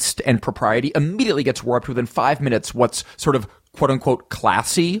of taste and propriety immediately gets warped within 5 minutes. What's sort of quote unquote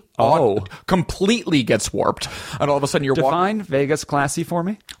classy completely gets warped, and all of a sudden you're define Vegas classy for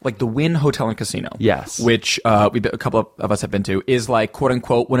me. Like the Wynn Hotel and Casino, yes, which a couple of us have been to, is quote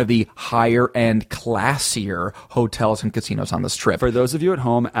unquote one of the higher end, classier hotels and casinos on the Strip. For those of you at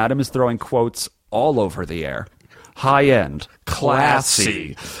home, Adam is throwing quotes all over the air. High end,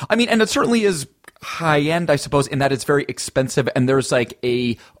 classy. I mean, and it certainly is high end, I suppose, in that it's very expensive, and there's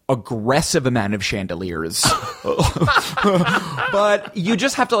a aggressive amount of chandeliers. But you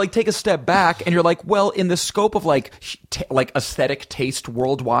just have to take a step back, and you're well, in the scope of aesthetic taste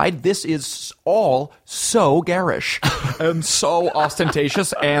worldwide, this is all so garish and so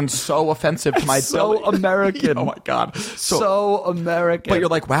ostentatious and so offensive to my belly. American. Oh my god, so American. But you're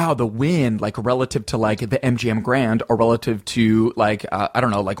wow, the Wynn, relative to the MGM Grand, or relative to I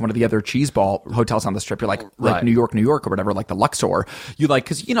don't know, one of the other cheeseball hotels on the Strip, you're right. New York, or whatever, the Luxor. You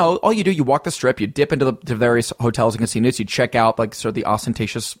because all you do, you walk the strip, you dip into the various hotels and casinos, you check out like sort of the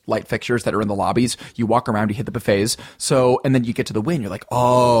ostentatious light fixtures that are in the lobbies, you walk around, you hit the buffets. So, and then you get to the Wynn, you're like,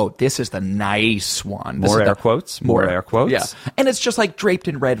 oh, this is the nice one. More air quotes. Yeah. And it's just like draped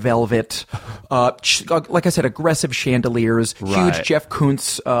in red velvet. Like I said, aggressive chandeliers, huge Jeff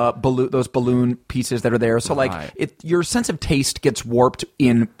Koons those balloon pieces that are there. So like your sense of taste gets warped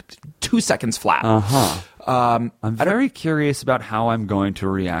in 2 seconds flat. I'm very curious about how I'm going to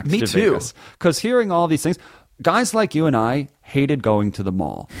react to Vegas. Because hearing all these things, guys like you and I hated going to the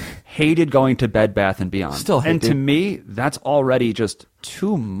mall, hated going to Bed Bath & Beyond. Still hate And to me, that's already just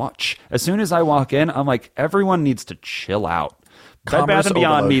too much. As soon as I walk in, I'm like, everyone needs to chill out. Bed Bath &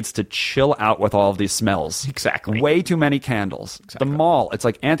 Beyond needs to chill out with all of these smells. Exactly. Way too many candles. Exactly. The mall, it's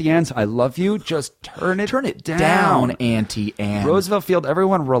like, Auntie Anne's, I love you. Just turn it down, Auntie Anne. Roosevelt Field,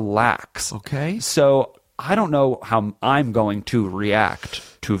 everyone relax. Okay. So I don't know how I'm going to react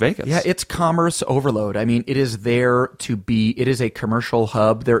to Vegas. Yeah, it's commerce overload. I mean, it is there to be. It is a commercial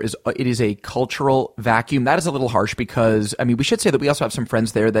hub. It is a cultural vacuum. That is a little harsh because, I mean, we should say that we also have some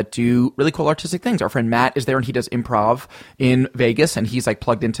friends there that do really cool artistic things. Our friend Matt is there and he does improv in Vegas and he's like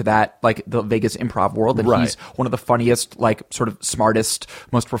plugged into that, like the Vegas improv world. And he's one of the funniest, like sort of smartest,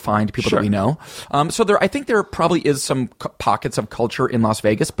 most refined people that we know. So I think there probably is some pockets of culture in Las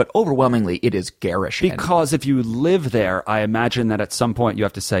Vegas, but overwhelmingly it is garish. Because if you live there, I imagine that at some point you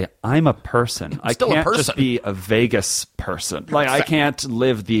have to say, I'm a person. I can't just be a Vegas person. Like, I can't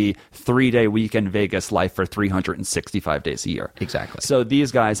live the 3-day week in Vegas life for 365 days a year. Exactly. So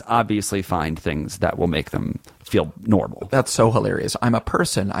these guys obviously find things that will make them feel normal. That's so hilarious. I'm a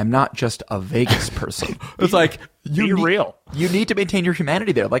person. I'm not just a Vegas person. It's like, be real. You need to maintain your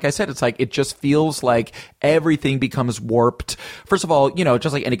humanity there. Like I said, it's like, it just feels like everything becomes warped. First of all,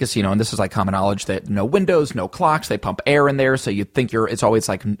 just like any casino, and this is like common knowledge, that no windows, no clocks, they pump air in there. So you think it's always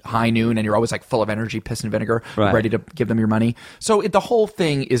like high noon and you're always like full of energy, piss and vinegar, ready to give them your money. So the whole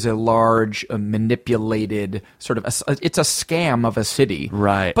thing is a large, manipulated sort of, it's a scam of a city.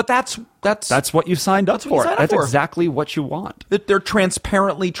 Right. But that's what you signed up for. That's exactly what you want. They're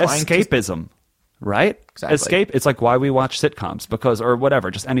transparently trying escapism. Right? Exactly. Escape. It's like why we watch sitcoms or whatever,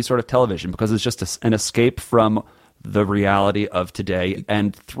 just any sort of television, because it's just an escape from the reality of today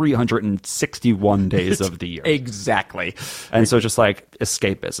and 361 days of the year. Exactly. And so just like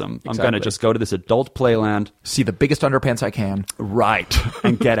escapism. I'm going to just go to this adult playland. See the biggest underpants I can. Right.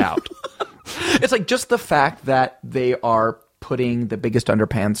 And get out. It's like just the fact that they are putting the biggest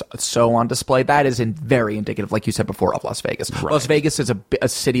underpants so on display, that is very indicative, like you said before, of Las Vegas. Right. Las Vegas is a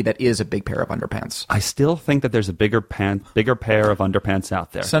city that is a big pair of underpants. I still think that there's a bigger pair of underpants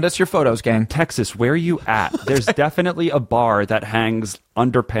out there. Send us your photos, gang. Texas, where are you at? There's definitely a bar that hangs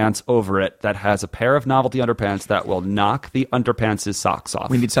underpants over it that has a pair of novelty underpants that will knock the underpants' socks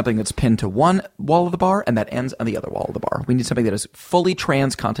off. We need something that's pinned to one wall of the bar and that ends on the other wall of the bar. We need something that is fully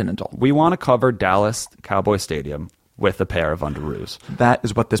transcontinental. We want to cover Dallas Cowboy Stadium with a pair of underoos. That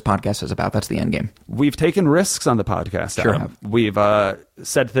is what this podcast is about. That's the end game. We've taken risks on the podcast. Sure have. We've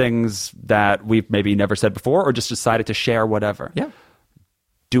said things that we've maybe never said before or just decided to share whatever. Yeah.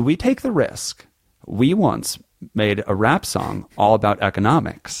 Do we take the risk? We once made a rap song all about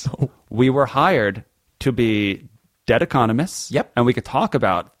economics. Oh. We were hired to be dead economists. Yep. And we could talk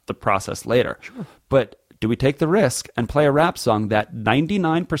about the process later. Sure. But do we take the risk and play a rap song that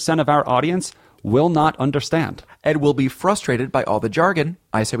 99% of our audience will not understand and will be frustrated by all the jargon?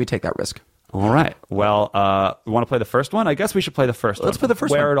 I say we take that risk. All right. Well, we want to play the first one? I guess we should play the first one. Let's play the first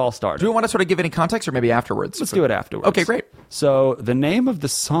one. Where it all started. Do we want to sort of give any context or maybe afterwards? Let's do it afterwards. Okay, great. So the name of the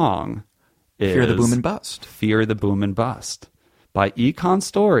song is Fear the Boom and Bust. Fear the Boom and Bust by Econ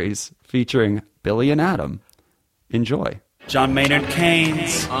Stories featuring Billy and Adam. Enjoy. John Maynard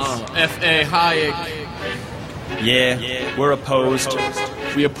Keynes. F.A. Hayek. Yeah, we're opposed.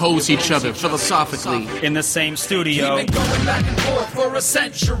 We oppose each other philosophically. In the same studio. We've been going back and forth for a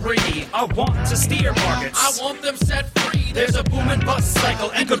century. I want to steer markets. I want them set free. There's a boom and bust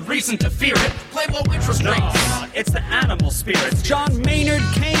cycle and good reason to fear it. Play low interest rates. It's the animal spirits. John Maynard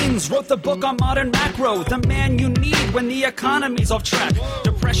Keynes wrote the book on modern macro. The man you need when the economy's off track.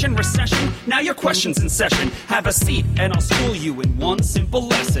 Depression, recession, now your question's in session. Have a seat and I'll school you in one simple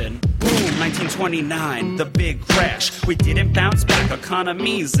lesson. Boom, 1929, the big crash. We didn't bounce back,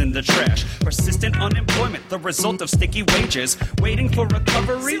 economy's in the trash. Persistent unemployment, the result of sticky wages. Waiting for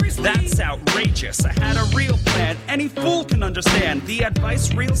recovery? That's outrageous. I had a real plan, any fool can understand. The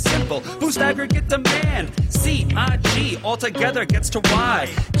advice real simple, boost aggregate demand. C-I-G, altogether gets to Y.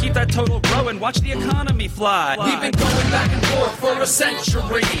 Keep that total growing, watch the economy fly. We've been going back and forth for a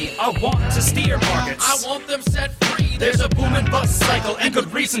century. I want to steer markets. I want them set free. There's a boom and bust cycle and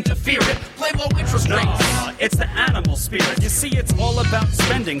good reason to fear it. Play low interest rates. It's the animal spirit. You see, it's all about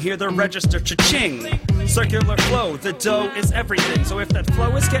spending. Hear the register cha-ching. Circular flow, the dough is everything. So if that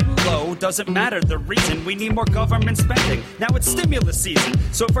flow is getting low, doesn't matter the reason. We need more government spending. Now it's stimulus season,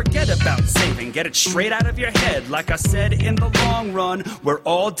 so forget about saving. Get it straight out of your head. Like I said, in the long run, we're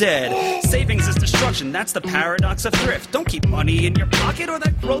all dead. Savings is destruction, that's the paradox of thrift. Don't keep money in your pocket or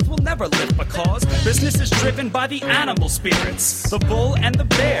that growth will never lift. Because business is driven by the animal spirits, the bull and the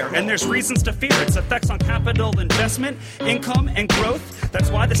bear, and there's reasons to fear its effects on capital investment, income, and growth. That's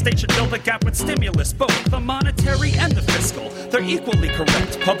why the state should fill the gap with stimulus, both the monetary and the fiscal. They're equally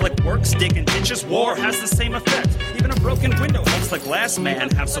correct. Public works, digging ditches, war has the same effect. Even a broken window helps the glass man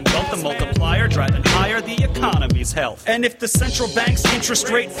have some wealth. The multiplier driving higher the economy's health. And if the central bank's interest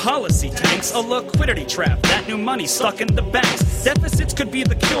rate policy tanks, a liquidity trap, that new money stuck in the banks. Deficits could be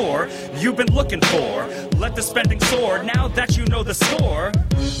the cure you've been looking for. Let the spending soar now that you know the score.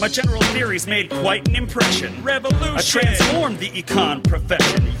 My general theories made quite an impression. Revolution. I transformed the econ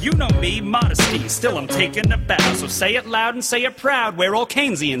profession. You know me, modesty, still I'm taking a bow. So say it loud and say it proud, we're all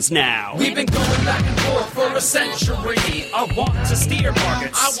Keynesians now. We've been going back and forth for a century. I want to steer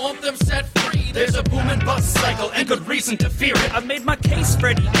markets. I want them set free. There's a boom and bust cycle and good reason to fear it. I've made my case,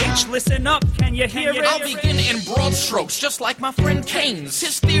 Freddie H. Listen up, can you hear it? I'll begin in broad strokes, just like my friend Keynes.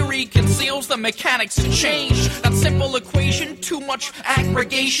 His theory conceals the mechanics of change. That simple equation, too much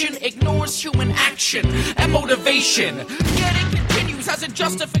aggregation, ignores human action and motivation. Yet it continues as a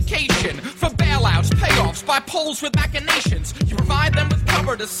justification for bailouts, payoffs by polls with machinations. You provide them with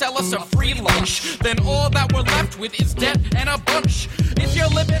cover to sell us a free lunch. Then all that we're left with is debt and a bunch. If you're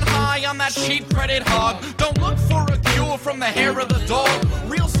living high on that cheap credit hog, don't look for a cure from the hair of the dog.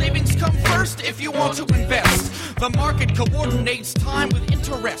 Real savings come first if you want to invest. The market coordinates time with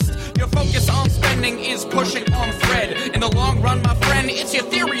interest. Your focus on spending is pushing on Fred. In the long run, my friend, it's your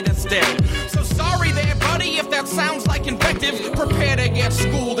theory that's dead. So sorry there, buddy, if that sounds like invective. Prepare to get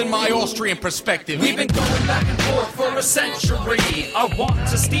schooled in my Austrian perspective. We've been going back and forth for a century. I want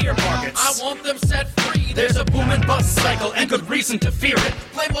to steer markets. I want them set free. There's a boom and bust cycle and good reason to fear it.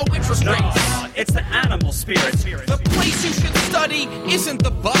 Play low interest rates. It's the animal spirit. The place you should study isn't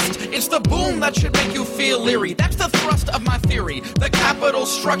the bust, it's the boom that should make you feel leery. That's the thrust of my theory. The capital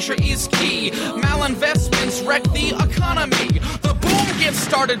structure is key. Malinvestments wreck the economy. The boom gets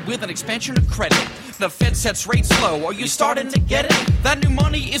started with an expansion of credit. The Fed sets rates low. Are you starting to get it? That new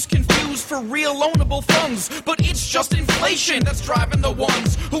money is confused for real loanable funds, but it's just inflation that's driving the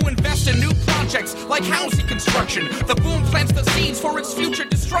ones who invest in new projects like housing construction. The boom plants the seeds for its future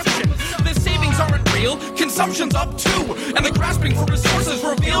destruction. The savings aren't real, consumption's up too, and the grasping for resources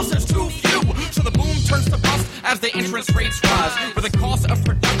reveals there's too few. So the boom turns to bust as the interest rates rise. Where the cost of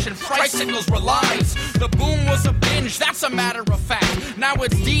production price signals relies. The boom was a binge, that's a matter of fact. Now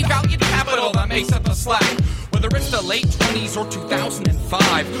it's devalued capital that makes up the slack. Whether it's the late 20s or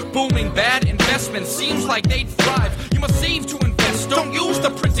 2005, booming bad investments seems like they'd thrive. You must save to invest, don't use the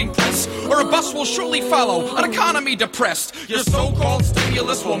printing press, or a bust will surely follow, an economy depressed. Your so-called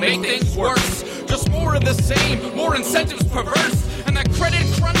stimulus will make things worse. Just more of the same, more incentives perverse. And that credit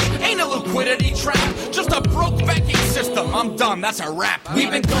crunch ain't a liquidity trap, just a broke banking system. I'm done, that's a wrap.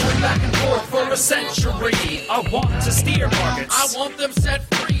 We've been going back and forth for a century. I want to steer markets. I want them set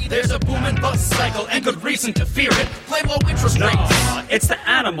free. There's a boom and bust cycle and good reason to fear it. Play low interest rates. It's the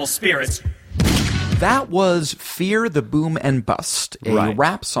animal spirits. That was Fear the Boom and Bust, a Right.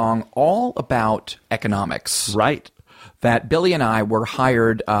 rap song all about economics. Right. That Billy and I were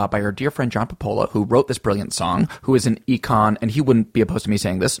hired by our dear friend John Popola, who wrote this brilliant song, who is an econ, and he wouldn't be opposed to me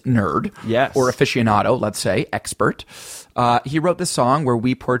saying this, nerd. Yes. Or aficionado, let's say, expert. He wrote this song where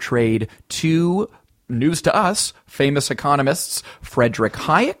we portrayed two, news to us, famous economists, Friedrich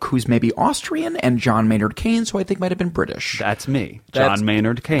Hayek, who's maybe Austrian, and John Maynard Keynes, who I think might have been British. That's me, That's- John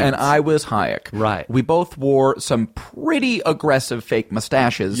Maynard Keynes. And I was Hayek. Right. We both wore some pretty aggressive fake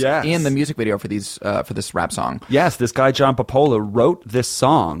mustaches Yes. in the music video for this rap song. Yes, this guy John Popola wrote this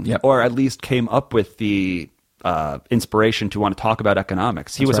song, Yep. or at least came up with the inspiration to want to talk about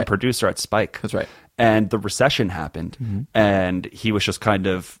economics. He was a right. producer at Spike. That's right. And the recession happened, and he was just kind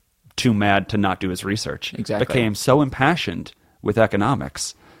of too mad to not do his research. Exactly. Became so impassioned with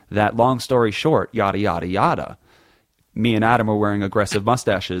economics that long story short, yada, yada, yada. Me and Adam are wearing aggressive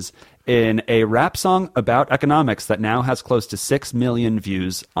mustaches in a rap song about economics that now has close to 6 million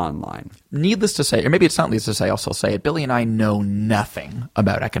views online. Needless to say, or maybe it's not needless to say, I'll still say it, Billy and I know nothing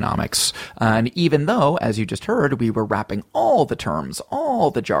about economics. And even though, as you just heard, we were rapping all the terms,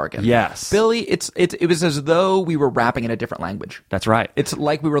 all the jargon. Yes. Billy, it was as though we were rapping in a different language. That's right. It's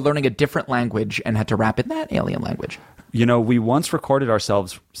like we were learning a different language and had to rap in that alien language. You know, we once recorded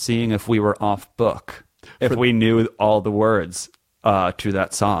ourselves seeing if we were off book, if we knew all the words to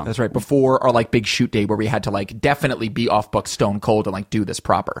that song. That's right. Before our big shoot day where we had to definitely be off book stone cold and do this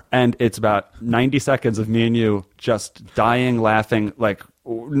proper. And it's about 90 seconds of me and you just dying, laughing,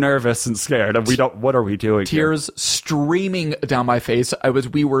 nervous and scared. And what are we doing Tears here? streaming down my face.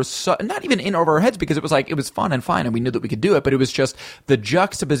 We were not even in over our heads because it was fun and fine and we knew that we could do it, but it was just the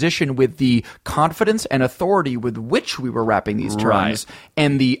juxtaposition with the confidence and authority with which we were rapping these terms Right.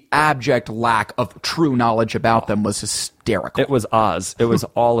 and the abject lack of true knowledge about them was hysterical. It was Oz. It was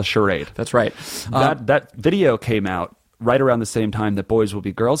all a charade. That's right. That video came out right around the same time that Boys Will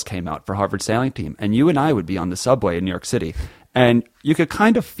Be Girls came out for Harvard Sailing Team. And you and I would be on the subway in New York City. And you could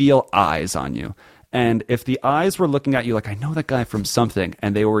kind of feel eyes on you. And if the eyes were looking at you I know that guy from something,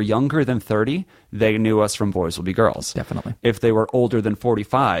 and they were younger than 30, they knew us from Boys Will Be Girls. Definitely. If they were older than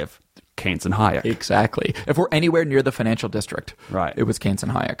 45, Keynes and Hayek. Exactly. If we're anywhere near the financial district, Right. it was Keynes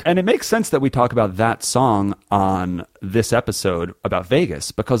and Hayek. And it makes sense that we talk about that song on this episode about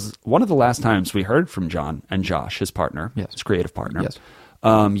Vegas, because one of the last times we heard from John and Josh, his partner, Yes. his creative partner, Yes.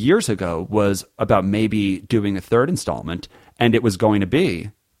 Years ago was about maybe doing a third installment, and it was going to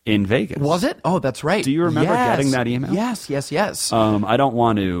be in Vegas. Was it? Oh, that's right. Do you remember Yes. getting that email? Yes. I don't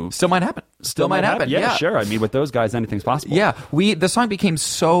want to... Still might happen. Still might happen. Yeah, sure. I mean, with those guys, anything's possible. Yeah, the song became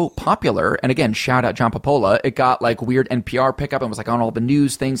so popular, and again, shout out John Popola. It got weird NPR pickup and was on all the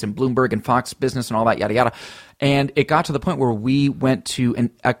news things and Bloomberg and Fox Business and all that yada yada. And it got to the point where we went to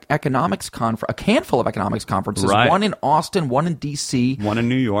an economics conference, a handful of economics conferences, Right. one in Austin, one in DC, One in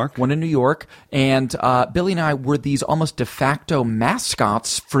New York. and Billy and I were these almost de facto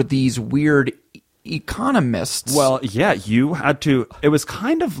mascots for these weird economists. Well, yeah, you had to. It was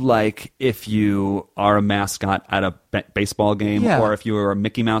kind of like if you are a mascot at a baseball game, Yeah. or if you were a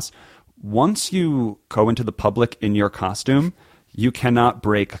Mickey Mouse. Once you go into the public in your costume, you cannot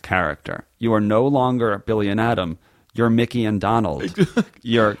break character. You are no longer Billy and Adam. You're Mickey and Donald.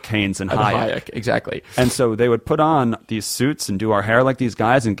 You're Keynes and Hayek. Exactly. And so they would put on these suits and do our hair like these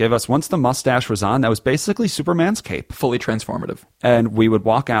guys and give us, once the mustache was on, that was basically Superman's cape. Fully transformative. And we would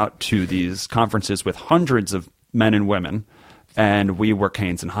walk out to these conferences with hundreds of men and women, and we were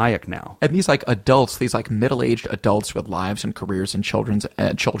Keynes and Hayek now. And these adults, these middle-aged adults with lives and careers and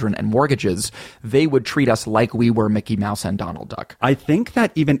children and mortgages, they would treat us like we were Mickey Mouse and Donald Duck. I think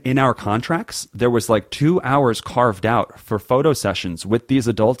that even in our contracts, there was 2 hours carved out for photo sessions with these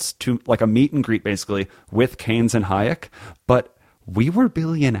adults, to a meet and greet basically with Keynes and Hayek. But we were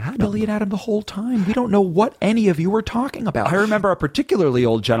Billy and Adam. Billy and Adam the whole time. We don't know what any of you were talking about. I remember a particularly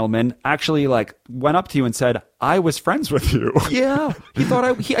old gentleman actually went up to you and said, "I was friends with you." Yeah, he thought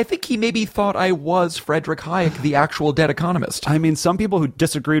I think he maybe thought I was Frederick Hayek, the actual dead economist. I mean, some people who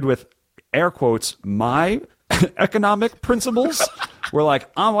disagreed with, air quotes, my economic principles were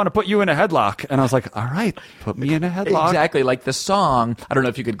I want to put you in a headlock. And I was all right, put me in a headlock. Exactly. The song, I don't know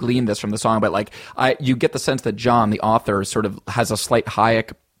if you could glean this from the song, but you get the sense that John, the author, sort of has a slight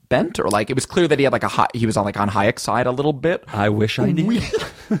Hayek bent, or it was clear that he had he was on Hayek's side a little bit. I wish I knew.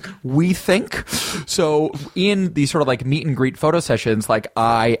 We think so. In these sort of meet and greet photo sessions,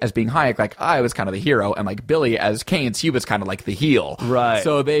 I as being Hayek, I was kind of the hero, and Billy as Keynes, he was kind of the heel. Right.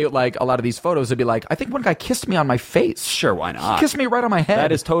 So they a lot of these photos would be I think one guy kissed me on my face. Sure, why not? He kissed me right on my head.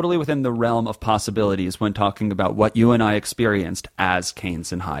 That is totally within the realm of possibilities when talking about what you and I experienced as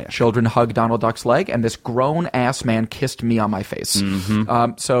Keynes and Hayek. Children hugged Donald Duck's leg, and this grown-ass man kissed me on my face.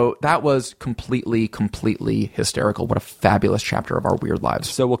 Mm-hmm. So that was completely hysterical. What a fabulous chapter of our weird lives.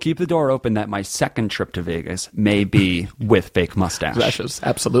 So we'll keep the door open that my second trip to Vegas may be with fake mustache. Precious,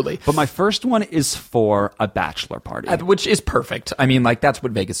 absolutely. But my first one is for a bachelor party. Which is perfect. I mean, that's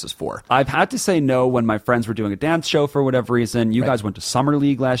what Vegas is for. I've had to say no when my friends were doing a dance show for whatever reason. You guys went to Summer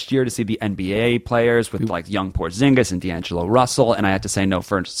League last year to see the NBA players with young Porzingis and D'Angelo Russell, and I had to say no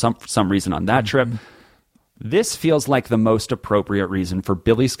for some reason on that trip. This feels like the most appropriate reason for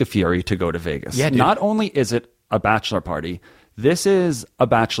Billy Scafuri to go to Vegas. Yeah, dude. Not only is it a bachelor party, this is a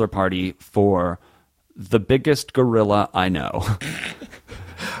bachelor party for the biggest gorilla I know.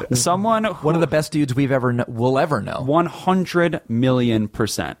 Someone who, One of the best dudes will ever know. 100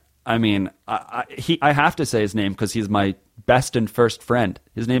 million%. I mean, I have to say his name because he's my best and first friend.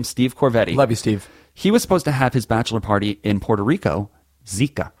 His name's Steve Corvetti. Love you, Steve. He was supposed to have his bachelor party in Puerto Rico.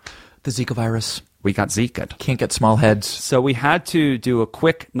 Zika. The Zika virus. We got Zika'd. Can't get small heads. So we had to do a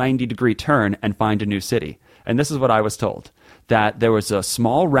quick 90-degree turn and find a new city. And this is what I was told. That there was a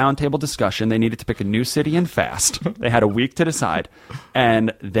small roundtable discussion. They needed to pick a new city and fast. They had a week to decide.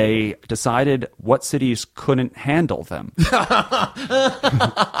 And they decided what cities couldn't handle them.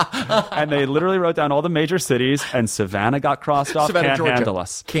 And they literally wrote down all the major cities, and Savannah got crossed off. Savannah, Can't Georgia. handle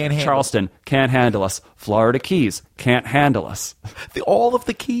us. Can't handle. Charleston, can't handle us. Florida Keys, can't handle us. All of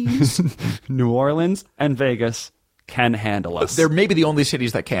the keys. New Orleans and Vegas can handle us. They're maybe the only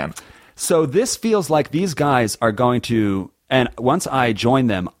cities that can. So this feels like these guys are going to, and once I join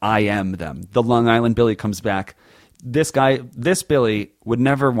them, I am them. The Long Island Billy comes back. This Billy would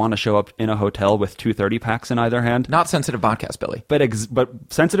never want to show up in a hotel with 2 30-packs in either hand. Not sensitive podcast, Billy. But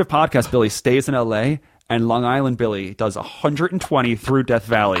sensitive podcast Billy stays in LA, and Long Island Billy does 120 through Death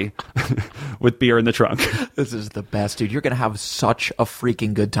Valley with beer in the trunk. This is the best, dude. You're going to have such a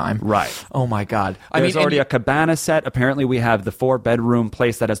freaking good time. Right. Oh, my God. There's already a cabana set. Apparently, we have the 4-bedroom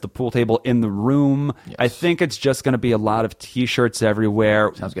place that has the pool table in the room. Yes. I think it's just going to be a lot of T-shirts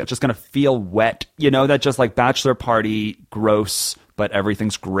everywhere. Sounds good. It's just going to feel wet. You know, that just like bachelor party, gross, but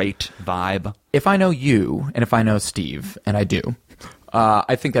everything's great vibe. If I know you, and if I know Steve, and I do,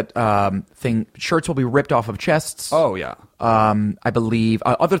 I think that shirts will be ripped off of chests. Oh, yeah. I believe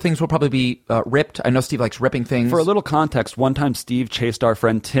other things will probably be ripped. I know Steve likes ripping things. For a little context, one time Steve chased our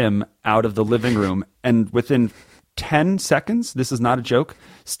friend Tim out of the living room, and within 10 seconds, this is not a joke,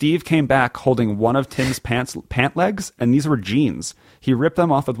 Steve came back holding one of Tim's pant legs, and these were jeans. He ripped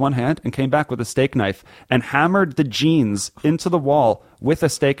them off with one hand and came back with a steak knife and hammered the jeans into the wall with a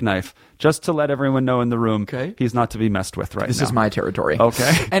steak knife, just to let everyone know in the room, Okay. He's not to be messed with right now. This is my territory.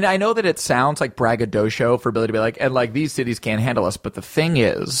 Okay. And I know that it sounds like braggadocio for Billy to be like, and like these cities can't handle us, but the thing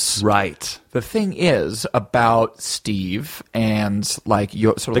is, Right. the thing is about Steve and like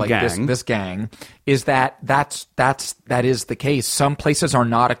your sort of The like gang. this gang is that is the case. Some places are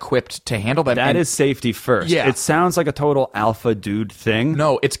not equipped to handle them. That and is safety first. Yeah. It sounds like a total alpha dude thing.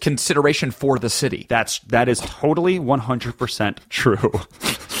 no, it's consideration for the city. That is totally 100% true.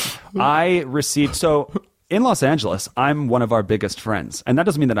 So in Los Angeles, I'm one of our biggest friends. And that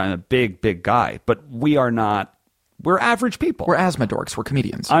doesn't mean that I'm a big guy, but we're average people. We're asthma dorks. We're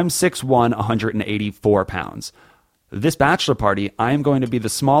comedians. I'm 6'1", 184 pounds. This bachelor party, I am going to be the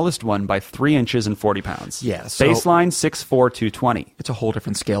smallest one by 3 inches and 40 pounds. Yeah, so- Baseline 6'4", 220. It's a whole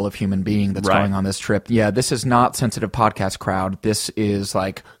different scale of human being that's Right. going on this trip. Yeah, this is not sensitive podcast crowd. This is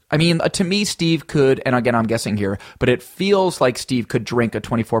like, I mean, to me, Steve could, and again, I'm guessing here, but it feels like Steve could drink a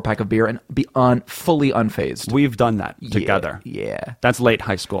 24-pack of beer and be fully unfazed. We've done that together. Yeah. That's late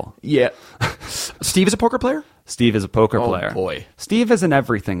high school. Yeah. Steve is a poker player? Steve is a poker Oh, player. boy. Steve is an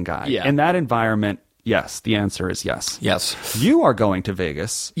everything guy. Yeah. In that environment, yes, the answer is yes. Yes. You are going to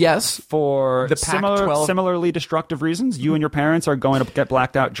Vegas. Yes. For The Pac-12 similarly destructive reasons. You and your parents are going to get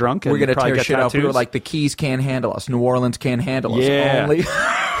blacked out drunk and We're going to probably tear get shit up. We were tattoos. like, the Keys can't handle us. New Orleans can't handle us. Yeah. Only.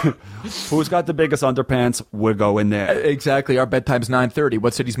 Who's got the biggest underpants? We're going there. Exactly. Our bedtime's 9:30.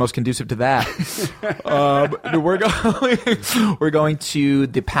 What city's most conducive to that? We're going to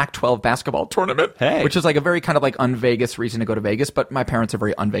the Pac-12 basketball tournament, Hey. which is like a very kind of like un-Vegas reason to go to Vegas. But my parents are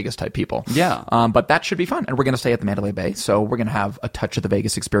very un-Vegas type people. Yeah. But that should be fun, and we're going to stay at the Mandalay Bay, so we're going to have a touch of the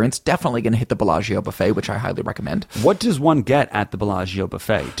Vegas experience. Definitely going to hit the Bellagio buffet, which I highly recommend. What does one get at the Bellagio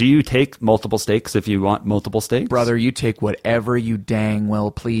buffet? Do you take multiple steaks if you want multiple steaks? Brother, you take whatever you dang well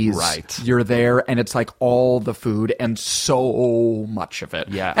please. Right. You're there, and it's like all the food and so much of it.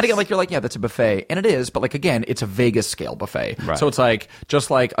 Yes. And again, like you're like, yeah, that's a buffet. And it is, but like again, it's a Vegas scale buffet. Right. So it's like, just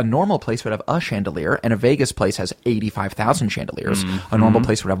like a normal place would have a chandelier, and a Vegas place has 85,000 chandeliers. A normal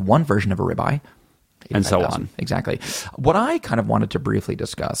place would have one version of a ribeye. And so 85,000. on. Exactly. What I kind of wanted to briefly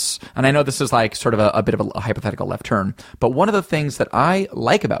discuss, and I know this is like sort of a bit of a hypothetical left turn, but one of the things that I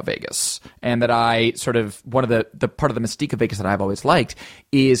like about Vegas, and that I sort of, one of the part of the mystique of Vegas that I've always liked,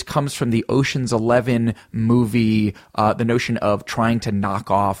 comes from the Ocean's 11 movie, the notion of trying to knock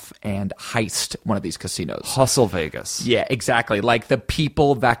off and heist one of these casinos. Hustle Vegas. Yeah, exactly. Like the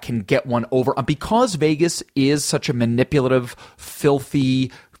people that can get one over. Because Vegas is such a manipulative,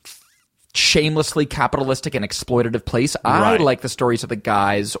 filthy, shamelessly capitalistic and exploitative place, I Right. like the stories of the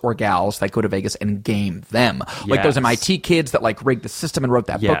guys or gals that go to Vegas and game them. Like those Yes. MIT kids that like rigged the system and wrote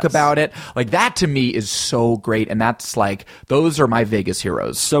that book Yes. about it. Like that to me is so great. And that's like, those are my Vegas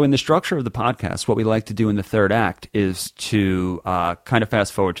heroes. So in the structure of the podcast, what we like to do in the third act is to kind of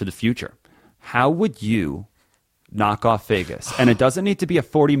fast forward to the future. How would you knock off Vegas, and it doesn't need to be a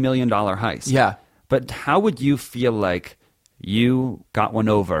 $40 million heist. Yeah. But how would you feel like you got one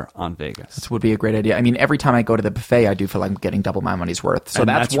over on Vegas? This would be a great idea. I mean, every time I go to the buffet, I do feel like I'm getting double my money's worth. So And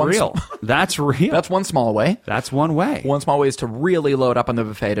that's one real. That's real. That's one small way. That's one way. One small way is to really load up on the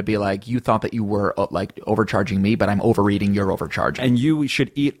buffet to be like, you thought that you were like overcharging me, but I'm overeating, you're overcharging. And you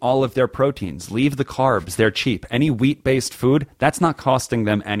should eat all of their proteins. Leave the carbs. They're cheap. Any wheat-based food, that's not costing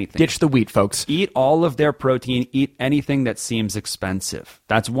them anything. Ditch the wheat, folks. Eat all of their protein. Eat anything that seems expensive.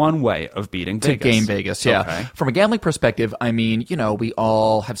 That's one way of beating To Vegas. game Vegas, yeah. Okay. From a gambling perspective, I mean, we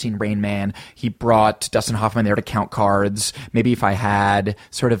all have seen Rain Man. He brought Dustin Hoffman there to count cards. Maybe if I had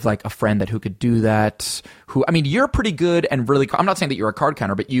sort of like a friend who could do that, you're pretty good and really, I'm not saying that you're a card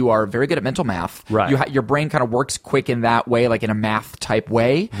counter, but you are very good at mental math. Right. Your brain kind of works quick in that way, like in a math type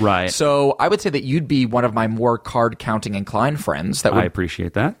way. Right. So I would say that you'd be one of my more card counting inclined friends. That would I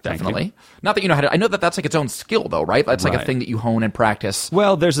appreciate that. Thank you. definitely. Not that you know how to, I know that that's like its own skill though, right? That's like a Right. thing that you hone and practice.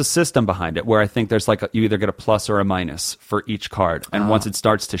 Well, there's a system behind it where I think there's you either get a plus or a minus for each card, and once it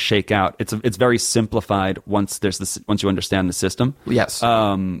starts to shake out, it's very simplified once once you understand the system. Yes.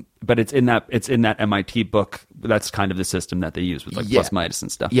 But it's in that MIT book. That's kind of the system that they use with Yeah. plus minus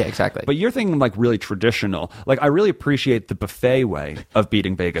and stuff. Yeah, exactly. But you're thinking really traditional. I really appreciate the buffet way of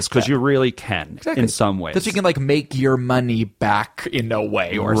beating Vegas because you really can in some ways. Because you can make your money back in a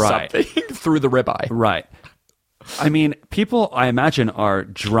way or Right. something through the ribeye. Right. I mean, people, I imagine, are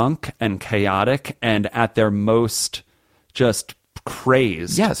drunk and chaotic and at their most just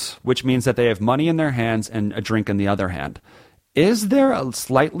crazed. Yes. Which means that they have money in their hands and a drink in the other hand. Is there a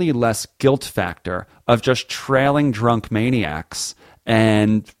slightly less guilt factor of just trailing drunk maniacs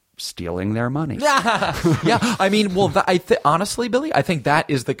and stealing their money? Yeah, I mean, well, honestly, Billy, I think that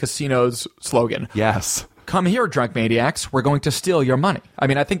is the casino's slogan. Yes. Come here, drunk maniacs. We're going to steal your money. I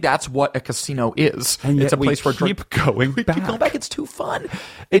mean, I think that's what a casino is. And yet it's a we place where keep going we back. keep going back. It's too fun.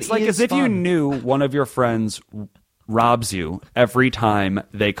 It's It like is as if you fun. knew one of your friends robs you every time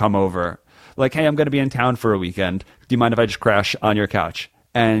they come over. Like, hey, I'm going to be in town for a weekend. Do you mind if I just crash on your couch?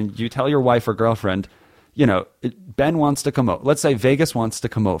 And you tell your wife or girlfriend, Ben wants to come over. Let's say Vegas wants to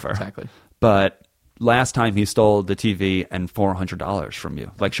come over. Exactly. But last time he stole the TV and $400 from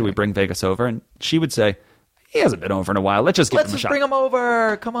you. Should we bring Vegas over? And she would say, he hasn't been over in a while. Let's just give him a Let's shot. bring him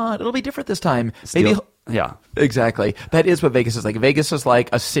over. Come on. It'll be different this time. Yeah. Exactly. That is what Vegas is like. Vegas is like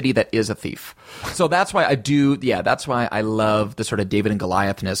a city that is a thief. So that's why that's why I love the sort of David and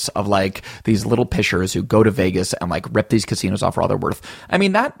Goliathness of these little pishers who go to Vegas and rip these casinos off for all they're worth. I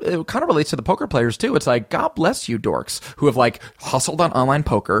mean, that kind of relates to the poker players too. It's God bless you dorks who have hustled on online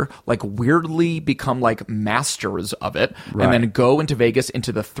poker, weirdly become masters of it, Right. and then go into Vegas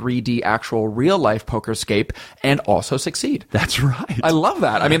into the 3D actual real life pokerscape and also succeed. That's right. I love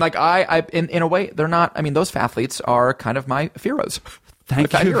that. I mean, in a way, they're not. I mean, those fathletes are kind of my heroes.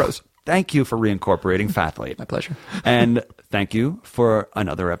 Thank My you. heroes. Thank you for reincorporating Fathlete. My pleasure. And thank you for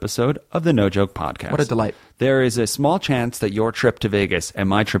another episode of the No Joke Podcast. What a delight. There is a small chance that your trip to Vegas and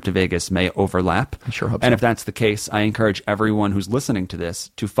my trip to Vegas may overlap. I sure hope And so. if that's the case, I encourage everyone who's listening to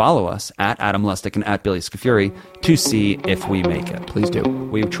this to follow us at Adam Lustig and at Billy Scafuri to see if we make it. Please do.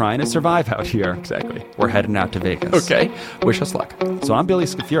 We're trying to survive out here. Exactly. We're heading out to Vegas. Okay. Wish us luck. So I'm Billy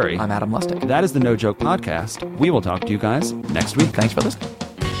Scafuri. I'm Adam Lustig. That is the No Joke Podcast. We will talk to you guys next week. Thanks for listening.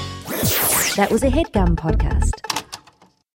 That was a HeadGum podcast.